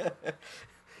coin?"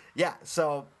 Yeah.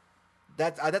 So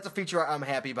that's a feature I'm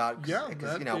happy about. Yeah,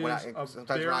 because sometimes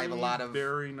when I have a lot of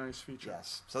very nice feature.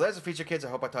 Yes. So there's a feature, kids. I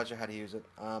hope I taught you how to use it.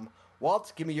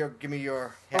 Walt, give me your happy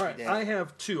All right, day. I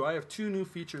have 2. I have 2 new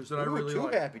features that I really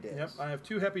like. 2 happy days. Yep, I have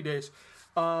 2 happy days.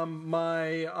 I'll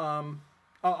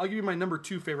give you my number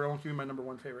 2 favorite. I won't give you my number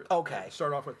 1 favorite. Okay. To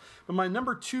start off with, but my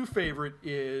number 2 favorite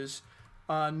is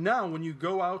now when you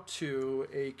go out to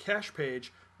a cache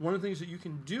page. One of the things that you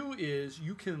can do is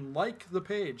you can like the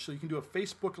page, so you can do a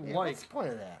Facebook like. What's the point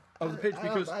of that? Of the page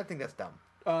because I think that's dumb.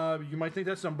 you might think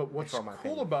that's dumb, but what's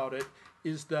cool about it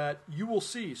is that you will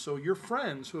see. So your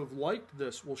friends who have liked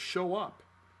this will show up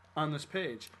on this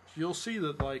page. So you'll see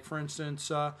that, like for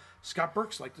instance, Scott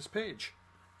Burks liked this page,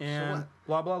 and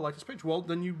blah blah liked this page. Well,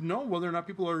 then you know whether or not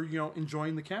people are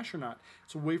enjoying the cache or not.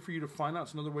 It's a way for you to find out.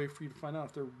 It's another way for you to find out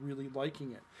if they're really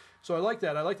liking it. So I like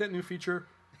that. I like that new feature.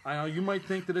 I know you might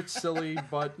think that it's silly,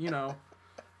 but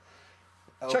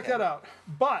check that out.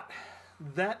 But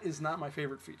that is not my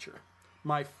favorite feature.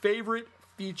 My favorite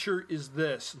feature is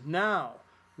this. Now,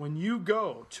 when you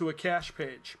go to a cache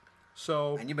page,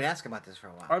 and you've been asking about this for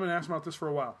a while. I've been asking about this for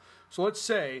a while. So let's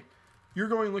say you're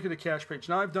going to look at a cache page.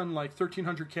 Now I've done like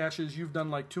 1,300 caches. You've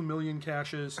done like 2 million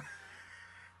caches.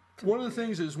 One of the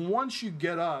things is once you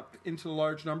get up into the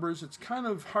large numbers, it's kind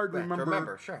of hard to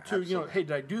remember. Sure, hey,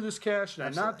 did I do this cache? Did I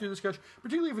not do this cache?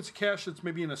 Particularly if it's a cache that's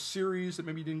maybe in a series that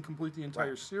maybe you didn't complete the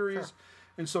entire series. Sure.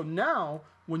 And so now,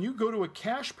 when you go to a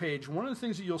cache page, one of the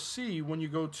things that you'll see when you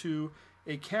go to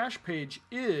a cache page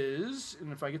is,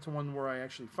 and if I get to one where I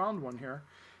actually found one here,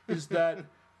 is that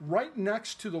right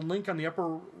next to the link on the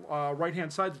upper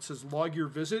right-hand side that says log your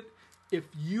visit, if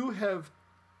you have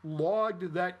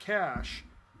logged that cache,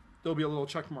 there'll be a little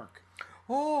check mark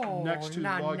next to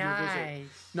log your visit.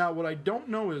 Now, what I don't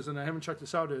know is, and I haven't checked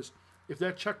this out, is if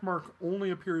that check mark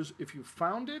only appears if you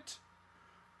found it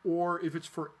or if it's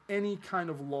for any kind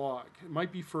of log. It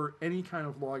might be for any kind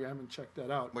of log. I haven't checked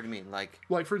that out. What do you mean? Like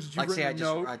for instance, you've written a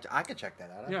note. I could check that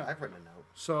out. Yeah. I've written a note.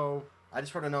 So I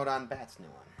just wrote a note on Bat's new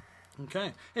one.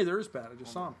 Okay. Hey, there is Bat. I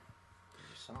just saw him. You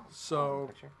just saw him. So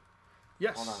Picture?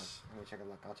 yes. Hold on. Let me check a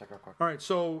look. I'll check real quick. All right.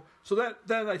 So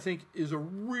that I think is a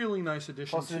really nice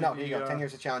addition Posted to a note. Here you go. 10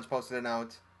 years of challenge. Posted a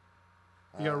note.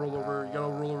 You gotta roll over. You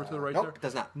gotta roll over to the right nope, there. It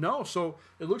does not. No. So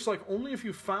it looks like only if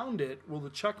you found it will the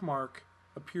check mark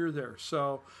appear there.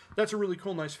 So that's a really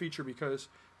cool, nice feature because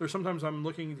there's sometimes I'm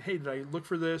looking. Hey, did I look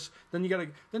for this? Then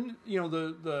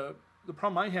the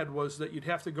problem I had was that you'd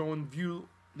have to go and view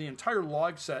the entire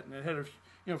log set, and it had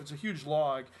if it's a huge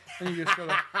log, then you just go.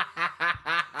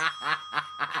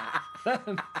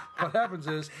 Then what happens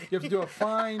is you have to do a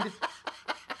find,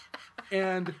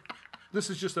 and this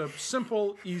is just a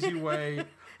simple, easy way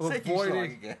of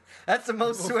avoiding. That's the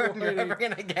most swearing you're ever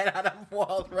gonna get out of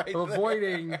Walt, right?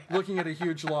 Avoiding looking at a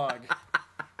huge log.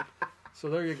 So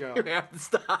there you go. You have to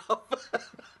stop.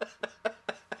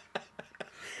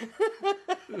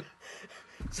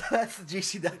 So that's the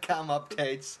GC.com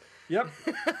updates. Yep.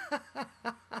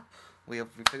 We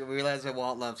realize that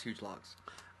Walt loves huge logs.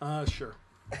 Sure.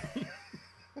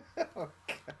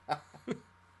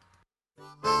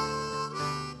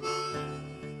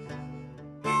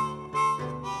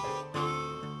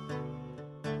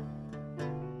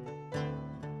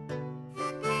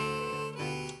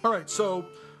 All right, so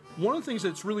one of the things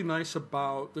that's really nice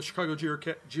about the Chicago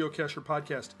Geocacher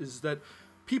podcast is that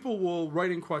people will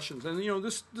write in questions, and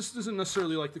this isn't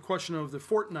necessarily like the question of the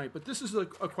fortnight, but this is a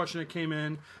question that came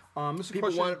in.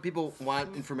 People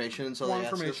want information, so want they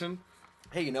information. Ask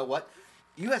us, hey, you know what?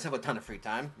 You guys have a ton of free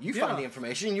time. You find the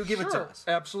information and you give it to us.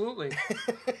 Absolutely.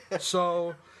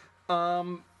 So,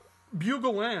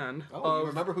 Bugle Land. Oh, you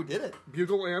remember who did it?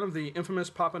 Bugle Land of the infamous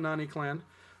Papanani clan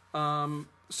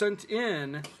sent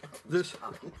in this.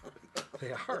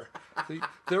 They are.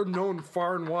 They're known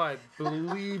far and wide.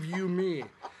 Believe you me.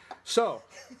 So,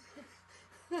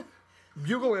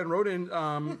 Bugle Land wrote in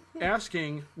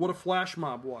asking what a flash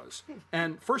mob was.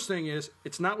 And first thing is,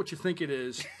 it's not what you think it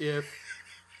is if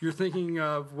you're thinking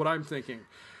of what I'm thinking.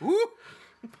 Whoop.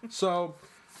 So,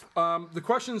 the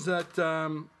questions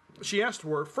that she asked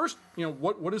were, first,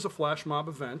 what is a flash mob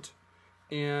event?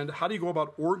 And how do you go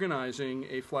about organizing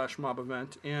a flash mob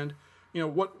event? And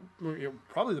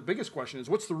probably the biggest question is,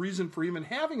 what's the reason for even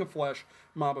having a flash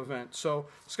mob event? So,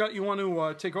 Scott, you want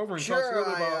to take over and tell us a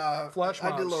little bit about flash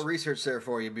mobs? I did a little research there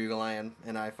for you, Bugle Land,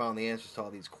 and I found the answers to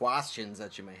all these questions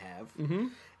that you may have. Mm-hmm.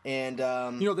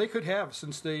 And they could have,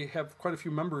 since they have quite a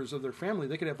few members of their family,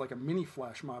 they could have like a mini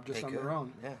flash mob just on their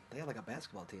own. Yeah, they have like a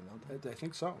basketball team, don't they? I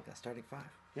think so. Got starting five.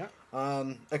 Yeah.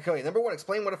 Okay, number one,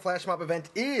 explain what a flash mob event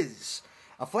is.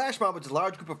 A flash mob is a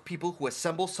large group of people who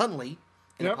assemble suddenly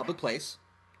in a public place.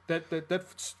 That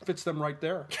fits them right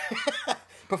there.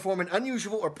 Perform an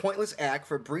unusual or pointless act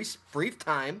for a brief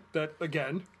time. That,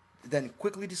 again. Then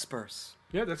quickly disperse.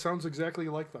 Yeah, that sounds exactly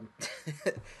like them.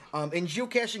 In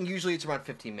geocaching, usually it's around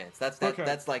 15 minutes. That's like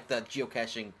the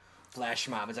geocaching flash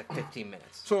mob. It's like 15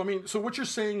 minutes. So what you're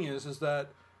saying is that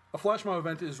a flash mob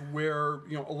event is where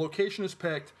a location is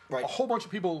picked, right. A whole bunch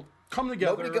of people come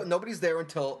together. Nobody's there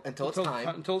until it's time.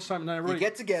 Until it's time. And everybody you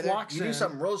get together. You do in.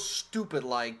 something real stupid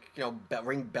like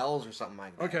ring bells or something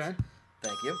like that. Okay.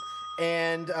 Thank you.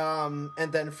 And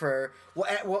then for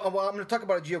I'm going to talk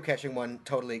about a geocaching one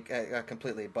totally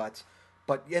completely, but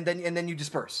and then you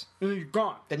disperse. And then you're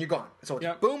gone. Then you're gone. So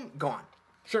it's boom, gone.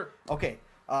 Sure. Okay.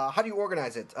 How do you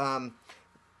organize it? I'm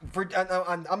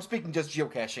speaking just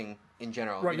geocaching in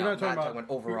general. Right. You're not talking about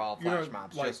overall flash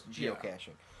mobs. Like, just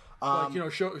geocaching.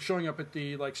 Showing up at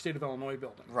the State of Illinois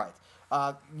building. Right.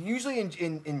 Usually in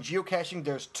geocaching,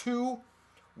 there's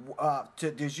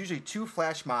there's usually two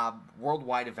flash mob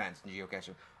worldwide events in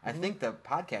geocaching. I think the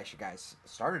podcast you guys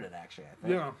started it actually. I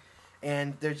think. Yeah.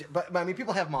 And but I mean,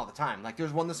 people have them all the time. Like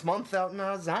there's one this month out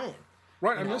in Zion.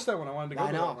 Right. I missed that one. I wanted to go.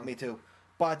 I know. Me too.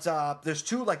 But there's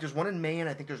two. Like there's one in May, and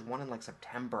I think there's one in like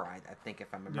September. I think if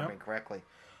I'm remembering correctly.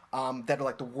 That are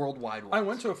like the worldwide ones. I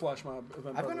went to a flash mob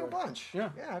event. I've been to a bunch. Yeah.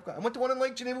 I went to one in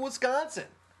Lake Geneva, Wisconsin.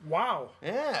 Wow.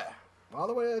 Yeah. All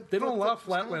the way to... They don't allow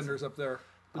Flatlanders up there.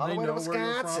 All the way to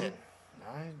Wisconsin.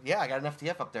 Yeah, I got an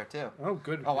FTF up there too. Oh,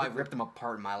 good. Oh, I ripped them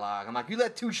apart in my log. I'm like, you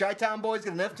let two Chi-Town boys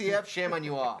get an FTF? Shame on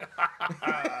you all.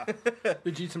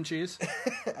 Did you eat some cheese?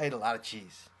 I ate a lot of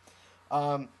cheese.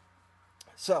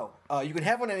 So you can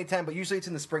have one anytime, but usually it's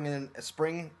in the spring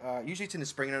usually it's in the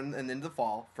spring and into the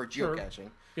fall for geocaching.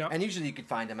 Sure. Yeah. And usually you can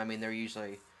find them. I mean, they're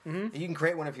usually you can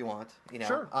create one if you want. You know.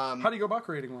 Sure. How do you go about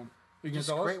creating one? You can Just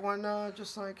tell create us? one,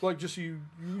 just like. Like just you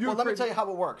Well, let me tell you how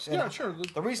it works. Yeah, And sure.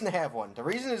 The reason to have one. The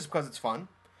reason is because it's fun.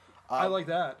 I like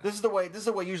that. This is the way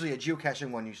usually a geocaching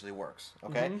one usually works.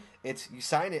 Okay, Mm-hmm. it's you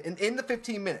sign in the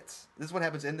 15 minutes. This is what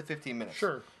happens in the 15 minutes.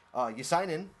 Sure. You sign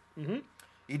in. Mm-hmm.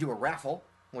 You do a raffle,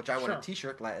 which I won Sure. a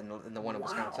T-shirt in the one in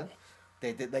Wisconsin.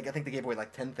 They did I think they gave away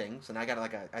like 10 things, and I got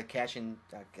like a cash in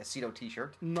Casito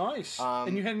T-shirt. Nice.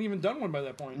 And you hadn't even done one by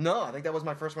that point. No, I think that was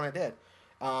my first one I did.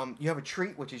 You have a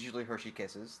treat, which is usually Hershey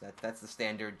Kisses. That's the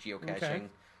standard geocaching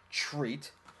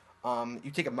treat.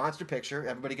 You take a monster picture.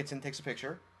 Everybody gets in, takes a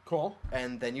picture, Cool.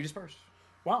 and then you disperse.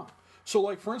 Wow. So,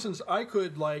 like, for instance, I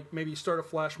could, like, maybe start a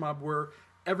flash mob where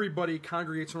everybody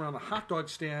congregates around a hot dog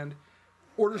stand,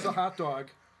 orders a hot dog.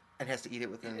 And has to eat it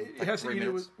within It has to 3 eat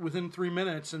minutes. it within 3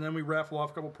 minutes, and then we raffle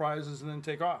off a couple prizes and then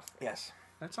take off. Yes.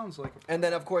 That sounds like a... And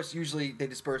then, of course, usually they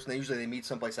disperse, and they meet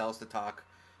someplace else to talk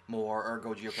more or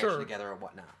go geocaching Sure. together or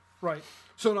whatnot. Right.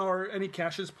 So now are any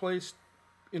caches placed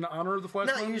in honor of the flash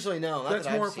Not mob? usually, no. Not That's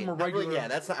that I've more seen. from a Not really, regular... yeah,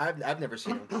 that's not, I've never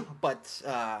seen them. But,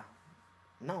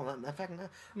 no, in fact,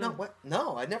 no. What?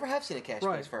 No, I never have seen a cache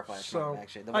Right. place for a flash So mob,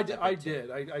 actually. The I ones did. I've I been to.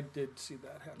 did. I did see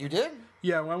that happen. You did?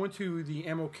 Yeah, when I went to the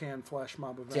ammo can flash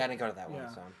mob event. See, I didn't go to that one,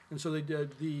 Yeah. so. And so they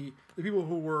did the people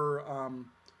who were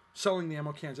selling the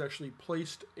ammo cans actually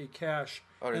placed a cache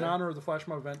did in they? honor of the flash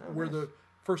mob event where nice. the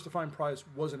first to find prize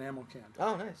was an ammo can.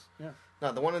 Oh, nice. Yeah.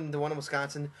 No, the one in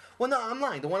Wisconsin. Well, no, I'm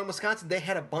lying. The one in Wisconsin, they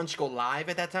had a bunch go live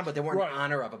at that time, but they weren't Right. in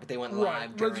honor of it. But they went Right. live.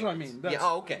 That's During what I it. mean. Yeah. That's-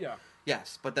 Oh, okay. yeah.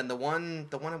 Yes, but then the one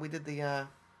that we did the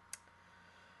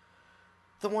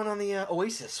one on the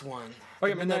Oasis one. Oh,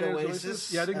 yeah, The Midnight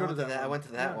Oasis? Yeah, I didn't go to that I one. went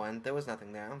to that Yeah. one. There was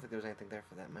nothing there. I don't think there was anything there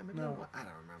for that. Maybe No. I don't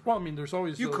remember. Well, I mean, there's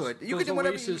always You those, could those do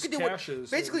whatever you Oasis could do.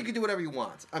 caches. Basically, you could do whatever you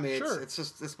want. I mean, Sure. it's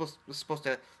supposed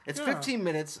to. It's Yeah. 15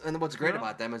 minutes, and what's great Yeah.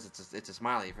 about them is it's a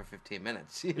smiley for 15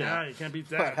 minutes. You know? Yeah, you can't beat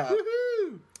that. But,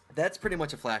 Woohoo! That's pretty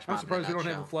much a flash mob. I'm surprised in you a don't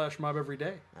have a nutshell. flash mob every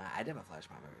day. I have a flash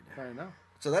mob every day. I know.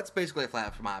 So that's basically a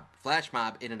flash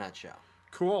mob in a nutshell.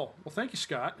 Cool. Well, thank you,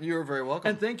 Scott. You're very welcome.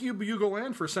 And thank you, Bugle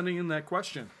Land, for sending in that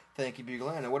question. Thank you, Bugle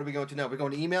Land. And what are we going to now? We're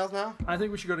going to emails now? I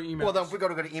think we should go to email. Well, then if we go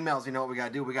to emails, you know what we got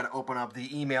to do? We got to open up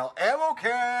the email ammo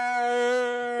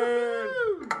can.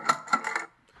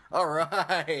 All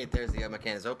right. There's the ammo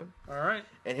can is open. All right.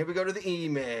 And here we go to the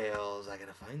emails. I got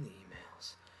to find the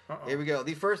emails. Uh-oh. Here we go.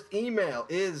 The first email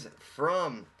is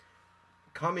from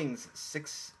Cummings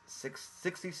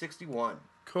 6061.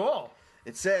 Cool.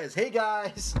 It says, "Hey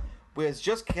guys, was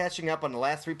just catching up on the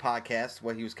last 3 podcasts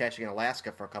when he was caching in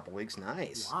Alaska for a couple weeks.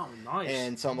 Nice. Wow, nice.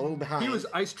 And so I'm a little behind. He was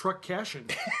ice truck cashing.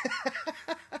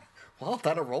 well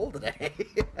done a roll today.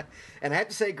 And I have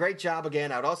to say, great job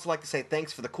again. I would also like to say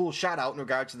thanks for the cool shout out in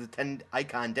regards to the 10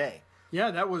 Icon Day. Yeah,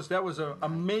 that was an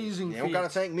amazing You feat. don't got to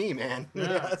thank me, man. Yeah,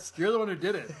 Yes. you're the one who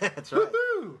did it. That's right.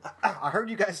 Woohoo! I heard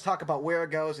you guys talk about where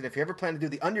it goes, and if you ever plan to do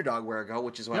the underdog where it go,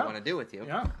 which is what Yeah. I want to do with you.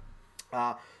 Yeah.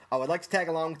 I would like to tag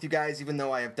along with you guys, even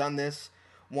though I have done this.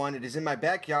 One, it is in my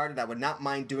backyard, and I would not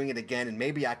mind doing it again, and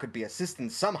maybe I could be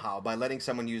assistant somehow by letting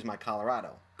someone use my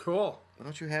Colorado. Cool.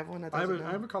 Don't you have one? That I doesn't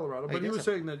have know? a Colorado, Oh, but he he was does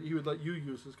saying that he would let you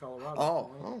use his Colorado.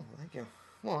 Oh, thank you.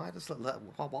 Well, I just let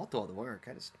Walt do all the work.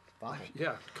 I just follow.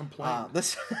 Yeah, complain.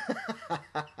 This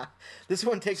this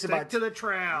one takes Stick about to the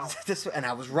trail. this, and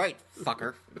I was right,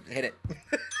 fucker. Hit it.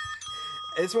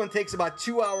 This one takes about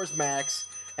 2 hours max,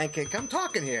 and can come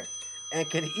talking here, and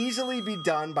can easily be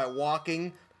done by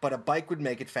walking. But a bike would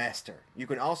make it faster. You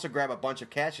can also grab a bunch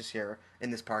of caches here in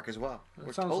this park as well.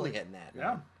 We're sounds totally like- hitting that. Yeah.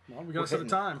 man. Well, we We're got to set a hitting it.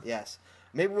 time. Yes.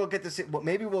 Maybe we'll get this.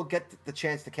 Maybe we'll get the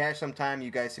chance to cache sometime.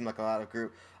 You guys seem like a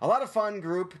lot of fun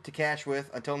group to cache with.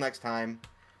 Until next time,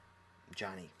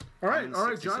 Johnny. All right, Cummins all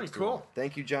right, 6061. Johnny, cool.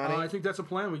 Thank you, Johnny. I think that's a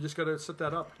plan. We just got to set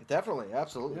that up. Definitely,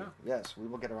 absolutely. Yeah. Yes, we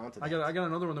will get around to that. I got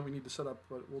another one that we need to set up,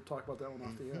 but we'll talk about that one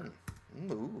off the air.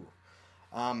 Ooh.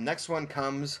 Next one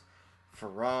comes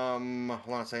from.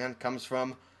 Hold on a second. Comes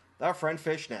from our friend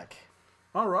Fishneck.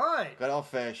 All right. Good old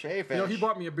Fish. Hey, Fish. You know, he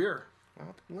bought me a beer.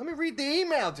 Let me read the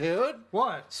email, dude.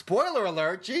 What? Spoiler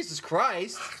alert, Jesus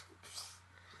Christ.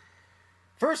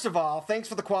 First of all, thanks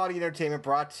for the quality entertainment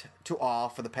brought to all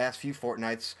for the past few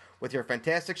fortnights with your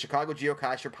fantastic Chicago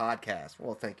Geocacher podcast.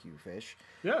 Well, thank you, Fish.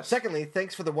 Yes. Secondly,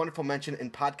 thanks for the wonderful mention in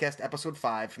podcast episode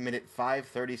 5, minute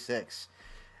 536.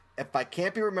 If I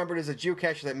can't be remembered as a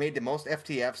geocacher that made the most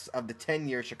FTFs of the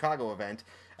 10-year Chicago event,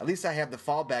 at least I have the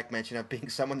fallback mention of being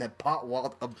someone that bought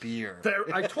Walt a beer. There,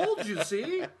 I told you,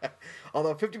 see?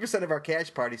 Although 50% of our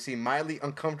cache party seemed mildly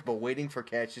uncomfortable waiting for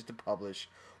caches to publish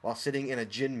while sitting in a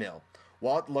gin mill,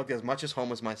 Walt looked as much as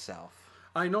home as myself.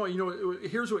 I know.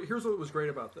 Here's what was great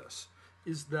about this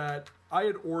is that I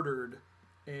had ordered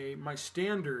my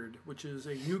standard, which is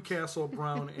a Newcastle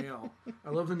brown ale. I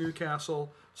love the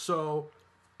Newcastle. So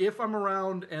if I'm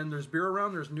around and there's beer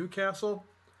around, there's Newcastle.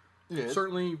 Yes.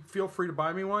 Certainly feel free to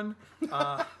buy me one.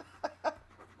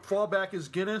 Fallback is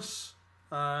Guinness.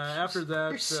 After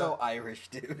that, You're so Irish,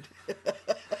 dude.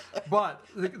 but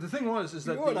the thing is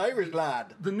that You're an Irish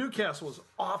lad. the Newcastle was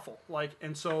awful.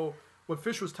 And so what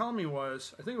Fish was telling me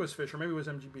was, I think it was Fish or maybe it was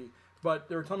MGB, but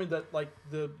they were telling me that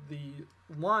the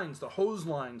lines, the hose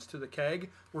lines to the keg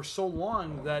were so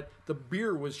long that the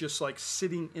beer was just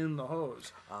sitting in the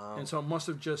hose, and so it must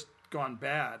have just gone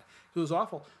bad. It was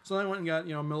awful. So then I went and got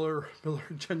Miller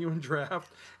Genuine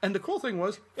Draft, and the cool thing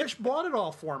was Fish bought it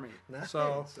all for me. Nice.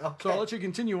 So Okay. so I'll let you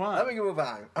continue on. Let me move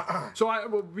on.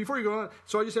 So before you go on,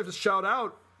 so I just have to shout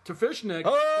out to Fishnick.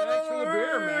 Thanks for the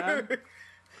beer, man.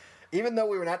 Even though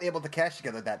we were not able to cache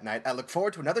together that night, I look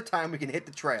forward to another time we can hit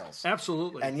the trails.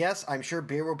 Absolutely. And yes, I'm sure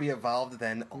beer will be evolved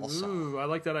then also. Ooh, I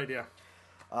like that idea.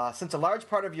 Since a large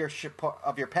part of your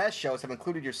past shows have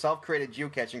included your self-created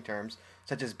geocaching terms,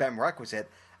 such as BEM Requisite,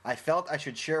 I felt I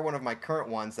should share one of my current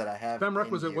ones that I have. BEM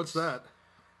Requisite, what's that?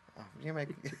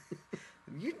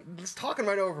 You're just talking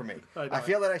right over me. I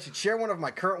feel that I should share one of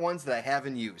my current ones that I have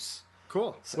in use.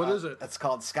 Cool. What is it? It's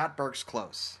called Scott Burke's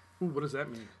Close. Ooh, what does that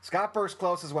mean? Scott Burke's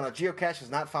Close is when a geocache is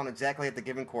not found exactly at the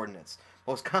given coordinates.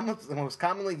 Most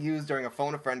commonly used during a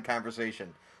phone-a-friend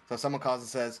conversation. So someone calls and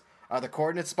says, "Are the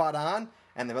coordinates spot on?"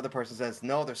 And the other person says,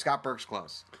 "No, they're Scott Burke's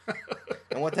Close."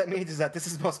 And what that means is that this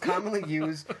is most commonly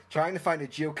used trying to find a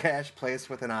geocache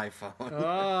placed with an iPhone.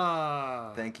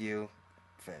 Ah. Thank you,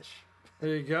 Fish.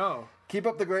 There you go. Keep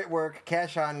up the great work.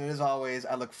 Cash on, and as always,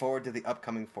 I look forward to the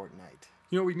upcoming fortnight.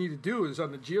 You know what we need to do is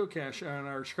on the geocache, on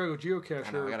our Chicago geocacher,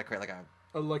 I know, I gotta create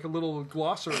like a little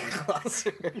glossary.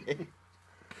 glossary.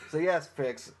 So yes,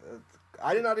 Fix.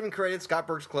 I did not even create it. Scott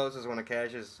Burke's Close is when a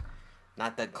cache is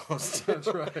not that close to. That's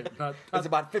right. It's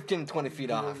about 15 to 20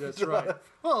 feet off. That's right.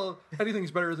 Well,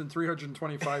 anything's better than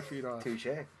 325 feet off. Touche.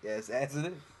 Yes, as it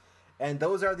is. And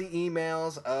those are the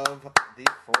emails of the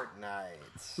fortnight.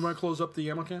 You want to close up the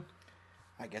ammo can?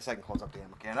 I guess I can close up the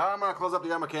ammo can. Oh, I'm going to close up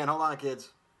the ammo can. Hold on,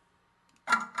 kids.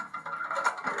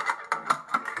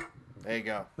 There you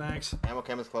go. Thanks. Ammo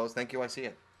can is closed. Thank you. I see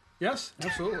it. Yes,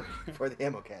 absolutely. For the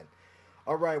ammo can.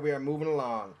 All right, we are moving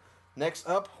along. Next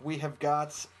up, we have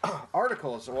got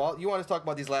articles. Well, you wanted to talk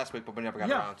about these last week, but we never got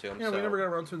around to them. Yeah, we never got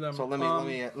around to them. So let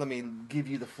me give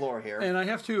you the floor here. And I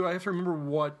have to remember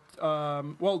what.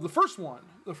 Well, the first one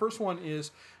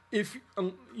is, if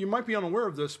you might be unaware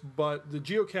of this, but the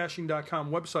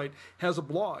geocaching.com website has a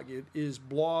blog. It is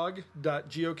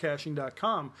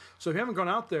blog.geocaching.com. So if you haven't gone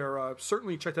out there,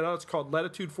 certainly check that out. It's called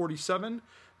Latitude 47,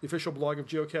 the official blog of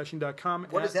geocaching.com.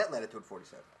 What is that Latitude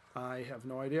 47? I have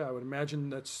no idea. I would imagine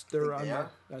they're on there.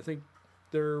 I think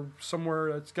they're somewhere.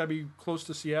 It's got to be close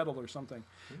to Seattle or something.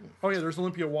 Oh yeah, there's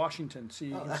Olympia, Washington.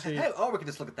 See, Oh, see. or we can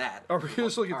just look at that. Or we can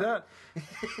just look at that.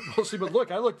 We'll see. But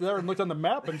look, I looked there and looked on the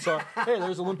map and saw, hey,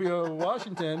 there's Olympia,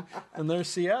 Washington, and there's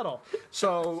Seattle.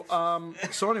 So,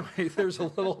 so anyway, there's a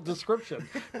little description.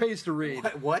 Pays to read.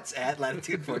 What's at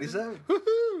Latitude 47?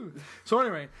 Woohoo! So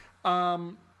anyway,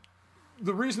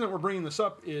 the reason that we're bringing this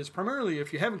up is primarily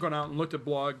if you haven't gone out and looked at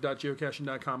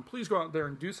blog.geocaching.com, please go out there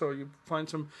and do so. You find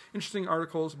some interesting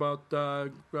articles about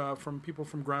from people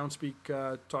from Groundspeak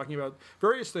talking about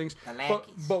various things.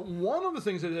 But one of the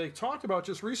things that they talked about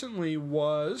just recently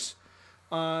was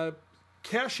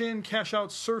cash in, cash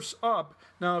out, surfs up.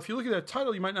 Now, if you look at that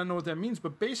title, you might not know what that means,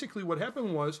 but basically what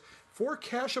happened was for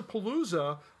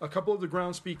Cachapalooza, a couple of the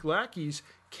Groundspeak lackeys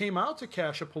came out to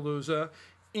Cachapalooza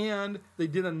and they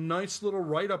did a nice little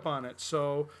write-up on it.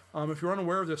 So if you're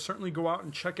unaware of this, certainly go out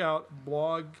and check out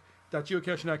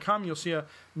blog.geocaching.com. You'll see a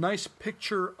nice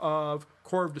picture of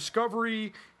Core of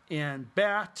Discovery and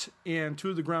Bat and two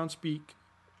of the Groundspeak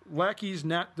lackeys,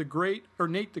 Nate the Great,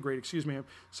 excuse me.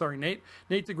 Sorry, Nate.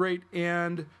 Nate the Great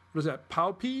and, what is that,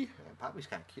 Powpy? Yeah, Poppy's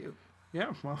kind of cute.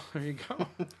 Yeah, well, there you go.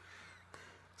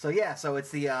 So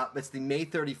it's the May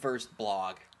 31st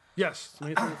blog. Yes,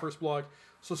 May 31st blog.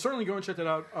 So certainly go and check that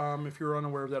out. If you're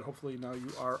unaware of that, hopefully now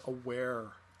you are aware.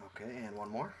 Okay, and one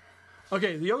more.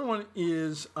 Okay, the other one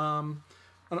is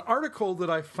an article that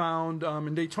I found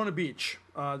in Daytona Beach.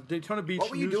 Daytona Beach. What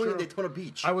were you News doing Journal. in Daytona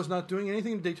Beach? I was not doing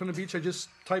anything in Daytona Beach. I just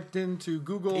typed into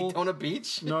Google. Daytona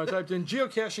Beach? No, I typed in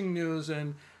geocaching news,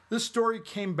 and this story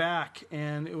came back,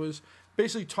 and it was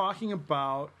basically talking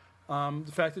about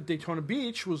the fact that Daytona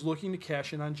Beach was looking to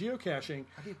cash in on geocaching.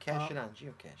 How do you cash in on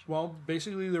geocaching? Well,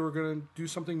 basically, they were going to do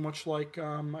something much like,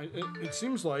 it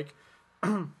seems like,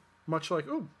 much like,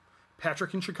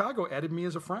 Patrick in Chicago added me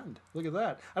as a friend. Look at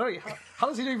that. I don't know, how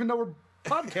does he even know we're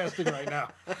podcasting right now?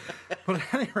 But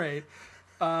at any rate,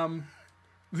 Friend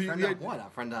on what? A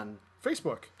friend on...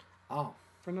 Facebook. Oh.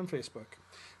 Friend on Facebook.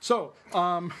 So,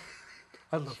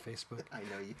 I love Facebook. I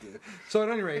know you do. So at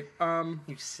any rate,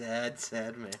 You sad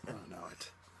man. I don't know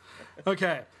it.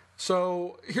 Okay,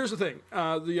 so here's the thing.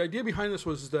 The idea behind this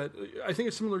was that I think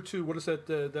it's similar to what is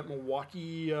that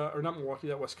Milwaukee or not Milwaukee,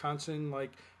 that Wisconsin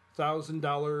like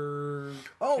 $1,000.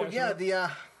 Oh yeah, yeah,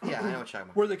 I know what you're talking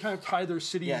about. Where they kind of tie their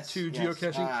city to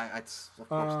geocaching. It's of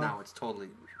course now it's totally.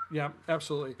 Yeah,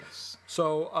 absolutely. Yes.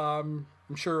 So I'm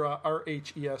sure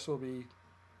RHES will be.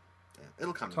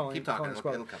 It'll come. Keep talking.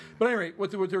 It'll come. But anyway,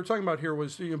 what they were talking about here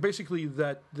was basically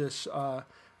that this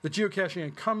the geocaching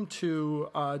had come to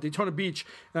Daytona Beach,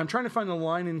 and I'm trying to find the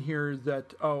line in here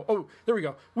that there we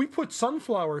go. We put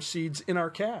sunflower seeds in our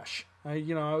cache. I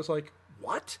was like,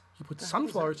 what? You put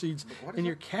sunflower seeds in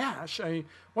your cache?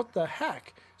 What the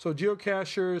heck? So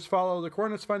geocachers follow the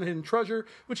coordinates, find the hidden treasure,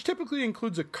 which typically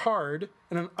includes a card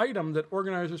and an item that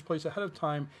organizers place ahead of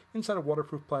time inside a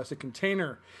waterproof plastic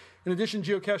container. In addition,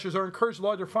 geocachers are encouraged to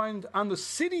log their find on the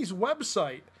city's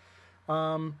website.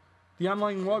 The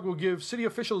online log will give city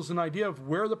officials an idea of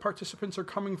where the participants are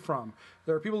coming from.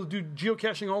 There are people that do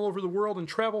geocaching all over the world and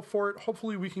travel for it.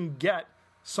 Hopefully we can get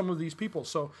some of these people.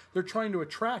 So they're trying to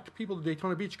attract people to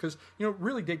Daytona Beach because,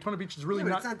 really Daytona Beach is really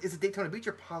not... Is it Daytona Beach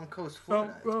or Palm Coast,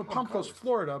 Florida? Palm Coast,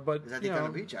 Florida, but is that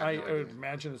Daytona Beach? I would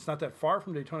imagine it's not that far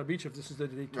from Daytona Beach if this is the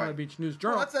Daytona Beach News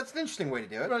Journal. Well, that's an interesting way to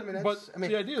do it. Right,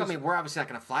 the idea is, we're obviously not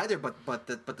going to fly there, but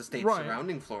the states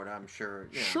surrounding Florida, I'm sure.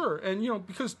 Sure, and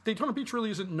because Daytona Beach really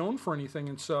isn't known for anything,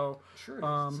 and so sure,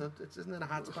 isn't that a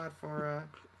hot spot for?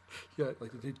 Yeah,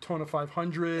 like the Daytona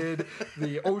 500,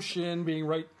 the ocean being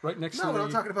right next to. No, I'm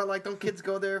talking about don't kids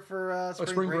go there for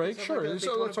spring break? Sure, like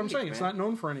so that's what I'm saying. Man. It's not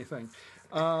known for anything.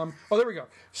 There we go.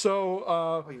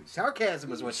 So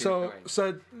sarcasm is what you're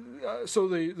doing. So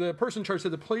the person in charge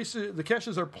said the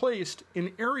caches are placed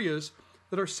in areas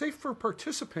that are safe for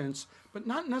participants, but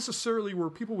not necessarily where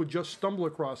people would just stumble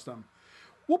across them.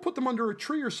 We'll put them under a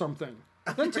tree or something.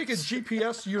 Then take a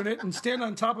GPS unit and stand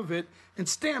on top of it and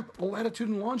stamp a latitude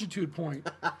and longitude point.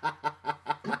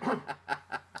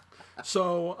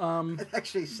 So it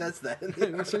actually says that in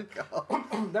the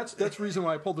article. That's the reason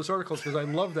why I pulled this article, because I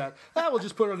love that. We'll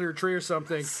just put it under a tree or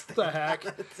something. What the heck?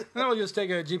 Then we'll just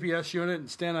take a GPS unit and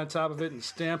stand on top of it and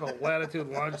stamp a latitude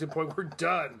and longitude point. We're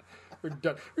done. We're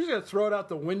just gonna throw it out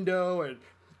the window and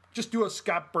just do a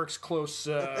Scott Burks close.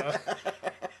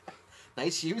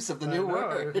 Nice use of the new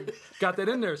word. Got that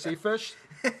in there, see, Fish?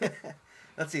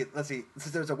 Let's see.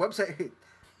 There's a website,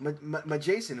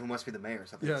 Jason, who must be the mayor or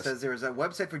something, says there's a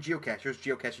website for geocachers,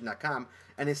 geocaching.com,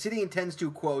 and the city intends to,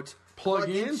 quote, plug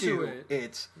into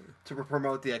it to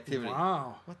promote the activity.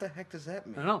 Wow. What the heck does that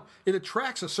mean? I don't know. It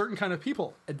attracts a certain kind of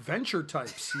people. Adventure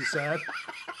types, he said.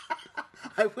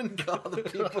 I wouldn't call the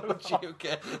people of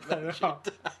geocaching adventure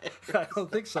types. I don't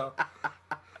think so.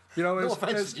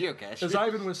 As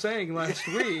Ivan was saying last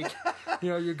week,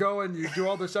 you go and you do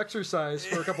all this exercise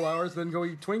for a couple hours, then go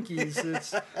eat Twinkies.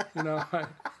 It's, I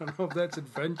don't know if that's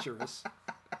adventurous.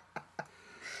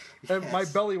 Yes. And my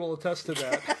belly will attest to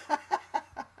that.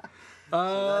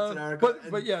 So that's an article.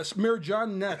 But yes, Mayor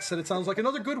John Nett said it sounds like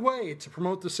another good way to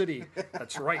promote the city.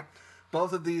 That's right.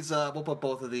 Both of these, we'll put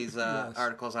both of these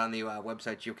articles on the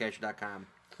website, geocacher.com.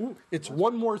 Ooh, it's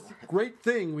one more great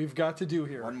thing we've got to do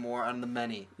here. One more on the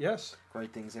many. Yes.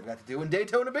 Great things they've got to do in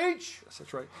Daytona Beach. Yes,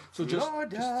 that's right. So just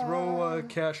throw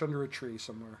cash under a tree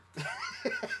somewhere.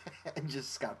 And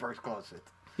just Scott Burks close it.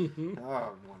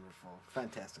 Oh, wonderful.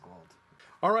 Fantastic world.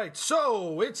 All right,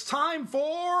 so it's time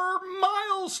for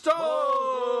milestones.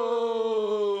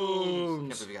 Can't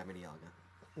believe you got me to yell again.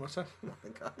 What's that?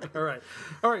 Nothing. All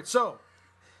right. So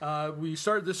we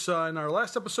started this in our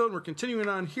last episode, and we're continuing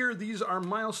on here. These are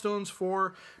milestones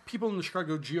for people in the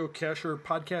Chicago geocacher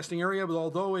podcasting area. But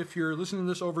although if you're listening to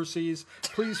this overseas,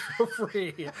 please feel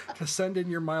free to send in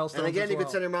your milestones. And again, you can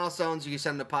send your milestones. You can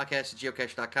send them to podcast at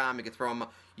geocache.com. You can throw them.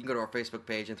 You can go to our Facebook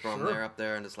page and throw them up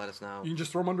there and just let us know. You can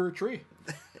just throw them under a tree.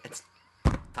 It's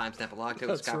timestamp a log too.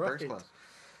 That's Scott right. Burks close.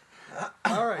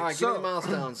 All right, give me the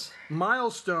milestones.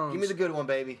 Milestones. Give me the good one,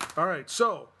 baby. All right,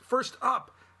 so first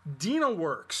up,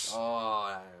 DinoWorks.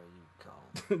 Oh, you call.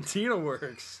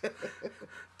 DinoWorks.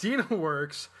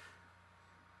 DinoWorks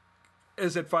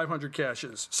is at 500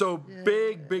 caches. So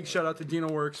big shout out to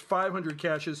DinoWorks. 500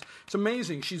 caches. It's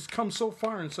amazing. She's come so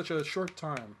far in such a short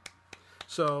time.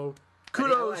 So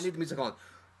kudos. I need the music on.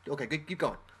 Okay, good, keep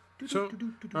going. So,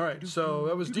 all right, so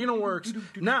that was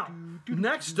DinoWorks. Now,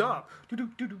 next up,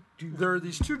 there are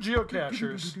these two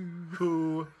geocachers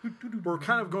who were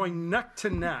kind of going neck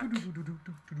to neck,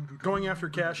 going after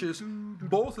caches.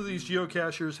 Both of these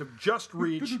geocachers have just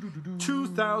reached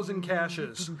 2,000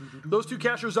 caches. Those two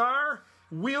cachers are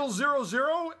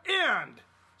Wheel00 and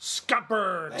Scott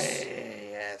Burks. Hey,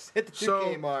 yes. Hit the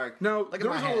 2K mark. Now, look at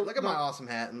my hat. Look at my awesome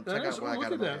hat. And check out what I got look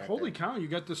in at my that. hat Holy there. cow, you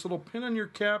got this little pin on your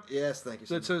cap. Yes, thank you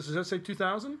so That says, does that say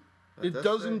 2,000? It does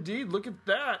does say. indeed. Look at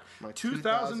that. My 2,000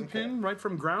 2,000 pin right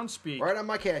from Groundspeak. Right on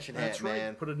my cashing hat, That's right.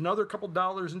 man. Put another couple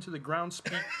dollars into the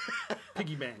Groundspeak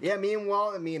piggy bank. Yeah, me and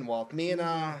Walt. Me and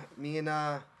That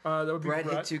would be Brett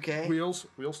hit 2K. Wheels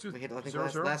two. We hit, I think, zero,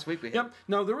 zero. last week we hit. Yep.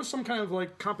 Now there was some kind of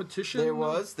like competition. There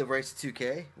was the race to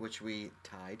 2K, which we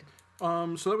tied.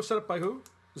 So that was set up by who?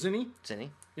 Zinni. Zinni.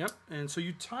 Yep. And so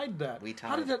you tied that. We tied.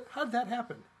 How did that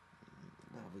happen?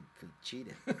 No, we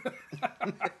cheated.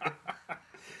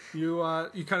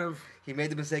 You kind of. He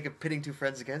made the mistake of pitting two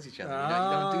friends against each other. You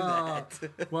don't do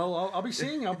that. Well, I'll be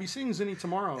seeing Zinni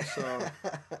tomorrow. So.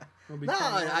 We'll be No,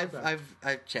 talking about that.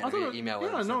 I've chatted via email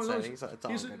with him. It's all good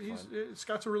fun.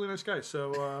 Scott's a really nice guy.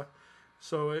 So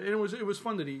and it was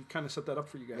fun that he kind of set that up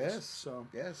for you guys. Yes. So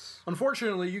Yes.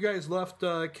 unfortunately, you guys left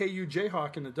KU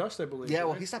Jayhawk in the dust, I believe. Yeah,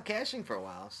 well, right? he stopped cashing for a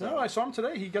while. So. No, I saw him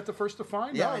today. He got the first to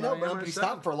find. Yeah, on I know, but IMSF. he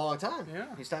stopped for a long time.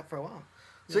 Yeah. He stopped for a while.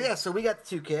 So we got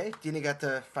the 2K. Dini got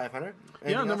the 500.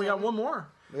 Yeah, and then we got one more.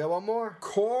 We got one more.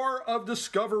 Core of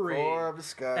Discovery. Core of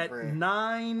Discovery. At A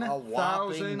 9,000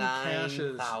 whopping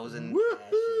caches. 9,000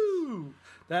 Woohoo!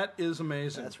 That is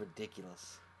amazing. That's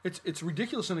ridiculous. It's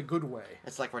ridiculous in a good way.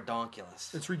 It's like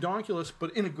redonkulous. It's redonkulous,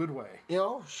 but in a good way.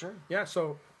 Sure. Yeah,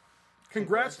 so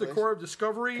congrats to Core of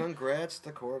Discovery. Congrats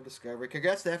to Core of Discovery.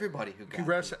 Congrats to everybody who got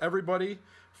Congrats to everybody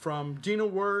from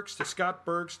DinoWorks to Scott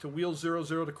Burks to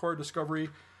Wheel00 to Core of Discovery.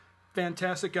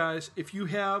 Fantastic, guys. If you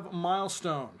have a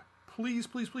milestone, please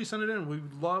send it in.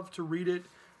 We'd love to read it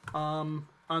on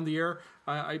the air.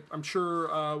 I'm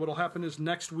sure what'll happen is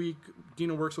next week,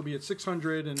 DinoWorks will be at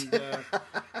 600, and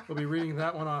we'll be reading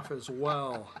that one off as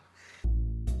well.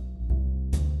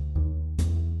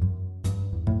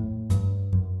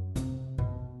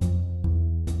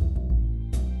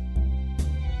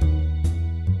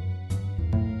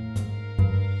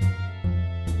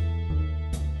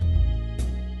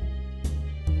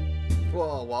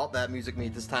 Well, Walt, that music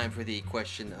means it's time for the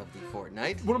question of the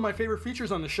fortnight. One of my favorite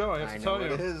features on the show, I have to know tell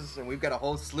you. it is, and we've got a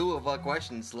whole slew of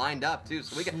questions lined up too.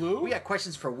 So we got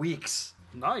questions for weeks.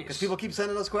 Nice. Because people keep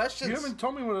sending us questions. You haven't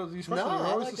told me what these questions No, are. I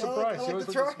Always like, a surprise. I You like always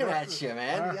to look throw it surprised. at you,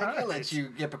 man. All I can't right. let you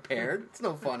get prepared. It's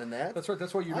no fun in that. That's right.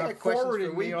 That's why you're I not got questions for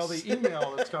forwarding me all the weeks.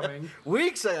 email that's coming.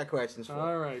 Weeks I got questions for.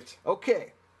 All right.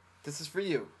 Okay, this is for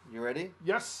you. You ready?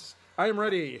 Yes, I am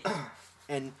ready.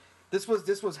 And this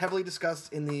was heavily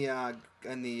discussed in the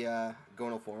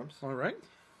Gonal forums. All right.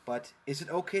 But is it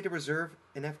okay to reserve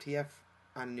an FTF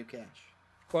on a new cache?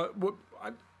 But what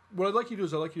I'd like you to do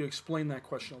is I'd like you to explain that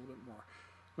question a little bit more.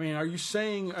 I mean, are you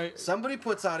saying Somebody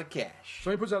puts out a cache,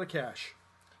 somebody puts out a cache?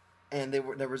 and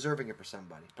they're reserving it for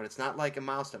somebody, but it's not like a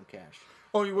milestone cache.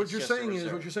 Oh, what It's you're just a saying is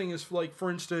reserve. like, for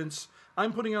instance,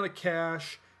 I'm putting out a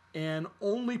cache, and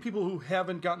only people who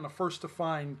haven't gotten the first to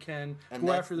find can And go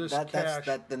that's- after this that- cache.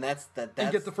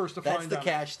 That's get the first to That's find the out.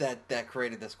 cache that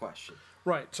created this question.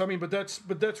 Right. So I mean, but that's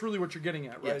really what you're getting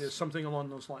at, right? Yes. Is something along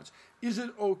those lines. Is it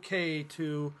okay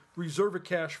to reserve a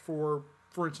cache for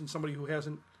instance, somebody who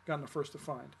hasn't gotten the first to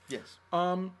find? Yes.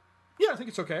 Yeah, I think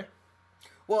it's okay.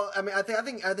 Well, I mean, I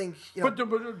think you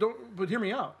know. But hear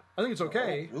me out. I think it's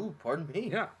okay. Ooh, pardon me.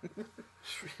 Yeah.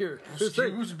 Here's the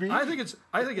thing. Excuse me? I think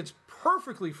it's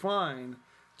perfectly fine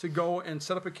to go and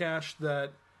set up a cache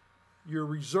that you're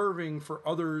reserving for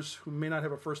others who may not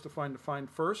have a first to find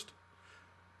first.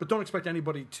 But don't expect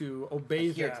anybody to obey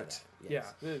Adhere that. to that,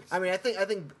 yes. Yeah.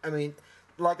 I mean,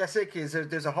 like I said, kids,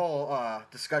 there's a whole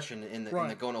discussion in the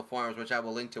Right. Gonal forums, which I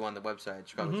will link to on the website,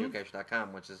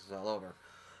 ChicagoGeocache.com, which is all over.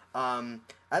 I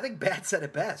think Bat said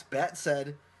it best. Bat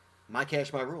said, "My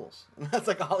cache, my rules." And that's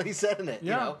like all he said in it.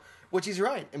 Yeah. You know, which he's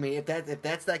right. I mean, if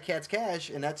that's that cat's cache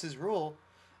and that's his rule,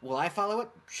 will I follow it?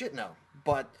 Shit, no.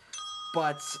 But it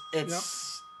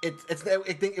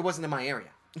wasn't in my area.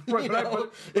 Right, You but know?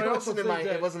 I also think that-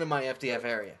 it wasn't in my FTF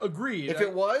area. Agreed. If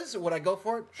it was, would I go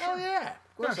for it? Oh yeah,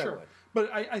 of course Yeah, I sure. would.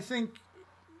 But I think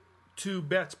to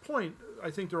Bat's point, I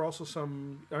think there are also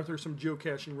aren't there some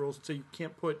geocaching rules that say you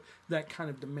can't put that kind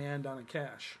of demand on a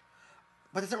cache?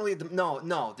 But it's not really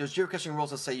no. There's geocaching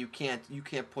rules that say you can't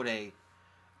put a.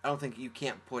 I don't think you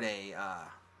can't put a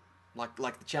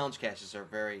like the challenge caches are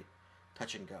very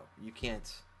touch and go. You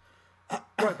can't.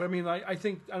 Right, but I mean, I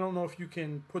think I don't know if you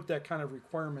can put that kind of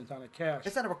requirement on a cache.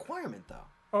 It's not a requirement though.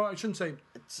 Oh, I shouldn't say.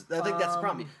 I think that's the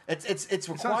problem. It's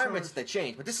requirements that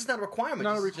change, but this is not a requirement.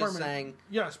 Not a This is requirement. Just saying,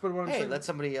 yes, but what I'm hey, saying, let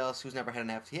somebody else who's never had an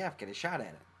FTF get a shot at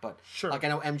it. But Sure. like I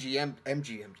know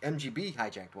MGB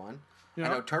hijacked one. Yeah. I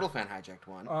know Turtlefan hijacked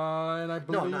one. and I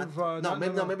believe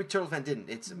Maybe Turtlefan didn't.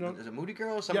 It's a Moody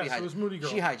Girl. Somebody Yes, it was Moody Girl.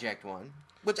 She hijacked one,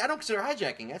 which I don't consider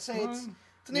hijacking. I'd say it's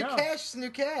a new yeah. cache. It's a new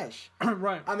cache.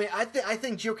 right. I mean, I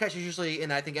think geocaches usually,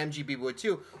 and I think MGB would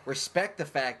too, respect the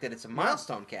fact that it's a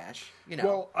milestone cache. You know.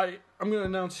 Well, I'm going to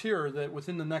announce here that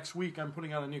within the next week, I'm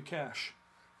putting out a new cache.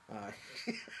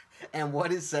 And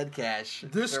what is said cache?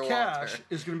 This Sir cache Walter?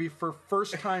 is going to be for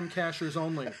first-time cachers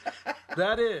only.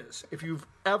 That is, if you've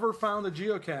ever found a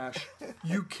geocache,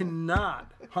 you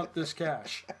cannot hunt this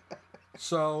cache.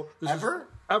 So this Ever?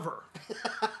 Ever.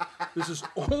 This is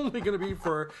only going to be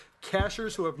for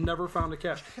cachers who have never found a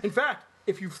cache. In fact,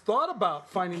 if you've thought about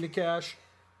finding the cache,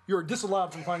 you're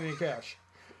disallowed from finding a cache.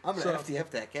 I'm gonna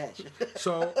FTF that cache.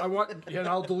 So and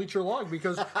I'll delete your log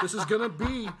because this is going to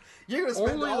be You're gonna spend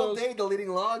only all those. day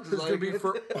deleting logs. It's going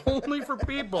to be only for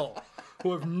people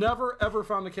who have never ever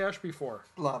found a cache before.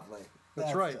 Lovely.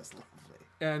 That's right. Just lovely.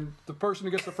 And the person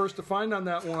who gets the first to find on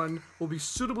that one will be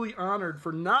suitably honored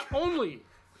for not only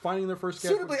finding their first cache.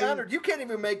 Suitably honored. You can't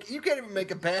even make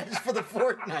a badge for the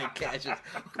Fortnite caches.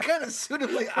 What kind of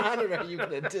suitably honored are you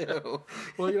gonna do?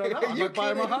 Well, you don't know. I might buy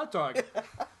him a hot dog.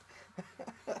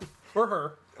 Or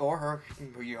her. Or her.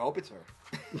 You hope it's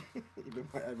her.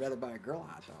 I'd rather buy a girl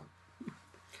hot dog.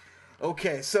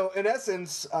 Okay, so in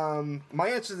essence, my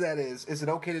answer to that is it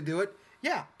okay to do it?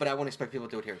 Yeah, but I won't expect people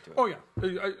to adhere to it. Oh, yeah.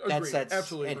 I agree. That's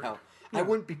Absolutely. you know, agree. I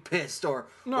wouldn't be pissed or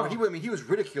No. he was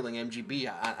ridiculing MGB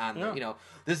on Yeah. you know,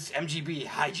 this MGB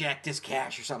hijacked this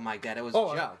cache or something like that. It was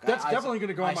Oh, a joke. that's I definitely going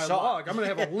to go on my saw it. log. I'm going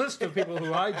to have a list of people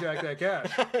who hijacked that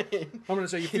cache. I'm going to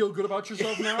say, you feel good about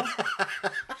yourself now?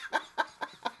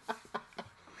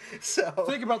 So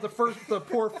Think about the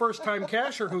poor first-time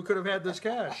cacher who could have had this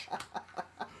cache.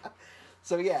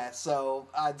 So yeah,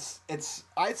 I'd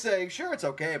say sure it's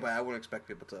okay, but I wouldn't expect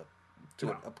people to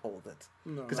No. uphold it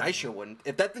No, because no. I sure wouldn't.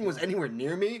 If that thing was anywhere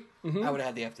near me, I would have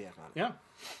had the FTF on it. Yeah.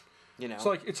 You know,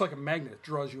 It's like a magnet that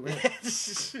draws you in.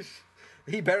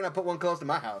 he better not put one close to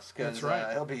my house because That's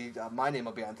right. he'll be my name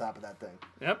will be on top of that thing.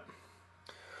 Yep.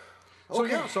 So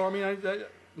Okay. yeah, so I mean,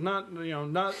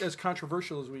 not as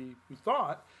controversial as we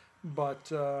thought, but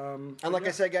And like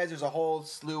I said, guys, there's a whole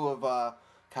slew of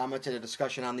comments and a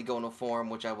discussion on the GoNo forum,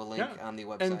 which I will link on the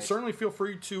website. and certainly feel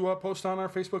free to post on our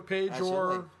Facebook page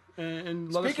Absolutely.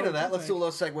 and let us Speaking know of what that, you let's do a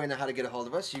think. little segue into how to get a hold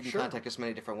of us. You can Sure. contact us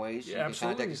many different ways. You Yeah, can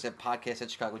contact absolutely. us at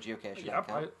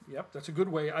podcast@chicagogeocache.com. Yep, that's a good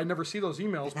way. I never see those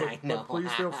emails, I know. but please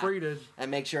feel free to.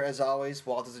 And make sure, as always,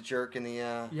 Walt is a jerk in the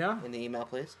in the email,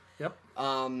 please. Yep.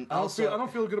 I I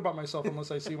don't feel good about myself unless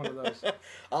I see one of those.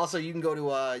 Also, you can go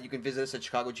to you can visit us at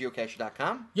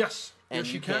chicagogeocache.com. Yes. And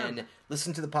yes, you can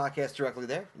listen to the podcast directly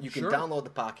there. You can Sure. download the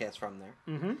podcast from there.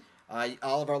 Mm-hmm.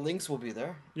 All of our links will be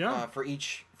there. Yeah. For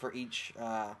each.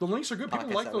 The links are good. People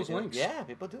podcast like that we those do. links. Yeah,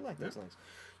 people do like those links.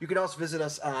 You can also visit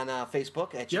us on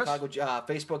Facebook at Yes.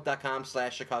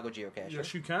 facebook.com/ChicagoGeocacher.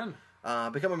 Yes, you can.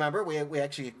 Become a member. We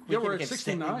actually We're at became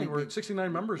 69. We're at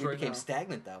 69 members we right became now.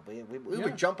 stagnant though. We Yeah. were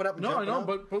jumping up and No, I jumping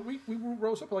know, up. but we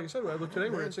rose up. Like I said, I look today.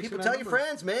 We're at 69 People tell your members.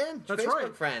 friends, man. That's Facebook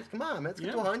right. friends. Come on, man. Let's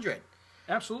get to Yeah. 100.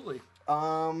 Absolutely.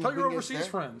 Tell Tell your overseas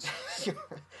friends.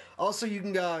 Also, you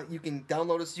can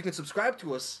download us. You can subscribe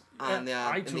to us on At in the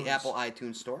iTunes. Apple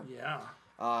iTunes store.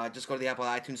 Yeah. Just go to the Apple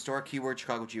iTunes store. Keyword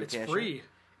Chicago Geocacher. It's free.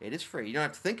 It is free. You don't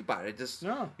have to think about it. Just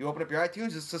No. you open up your iTunes.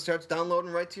 It just starts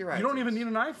downloading right to your iTunes. You don't even need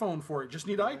an iPhone for it. Just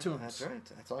need iTunes. That's right.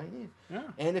 That's all you need. Yeah.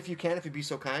 And if you'd be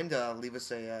so kind, leave us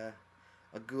a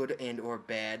good and or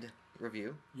bad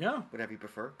review, Yeah. whatever you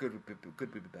prefer. Good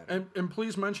would be better. And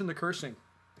please mention the cursing.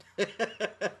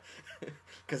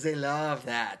 Because they love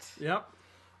that. Yep.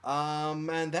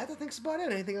 And that I think's about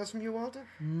it. Anything else from you, Walter?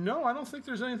 No, I don't think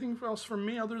there's anything else from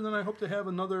me other than I hope to have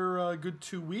another good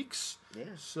 2 weeks. Yeah.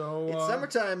 So It's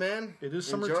summertime, man. it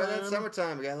is Enjoy summertime. that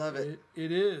summertime. We gotta love it.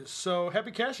 It is. So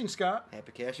happy caching, Scott.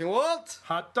 Happy cashing, Walt.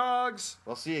 Hot dogs.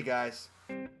 We'll see you guys.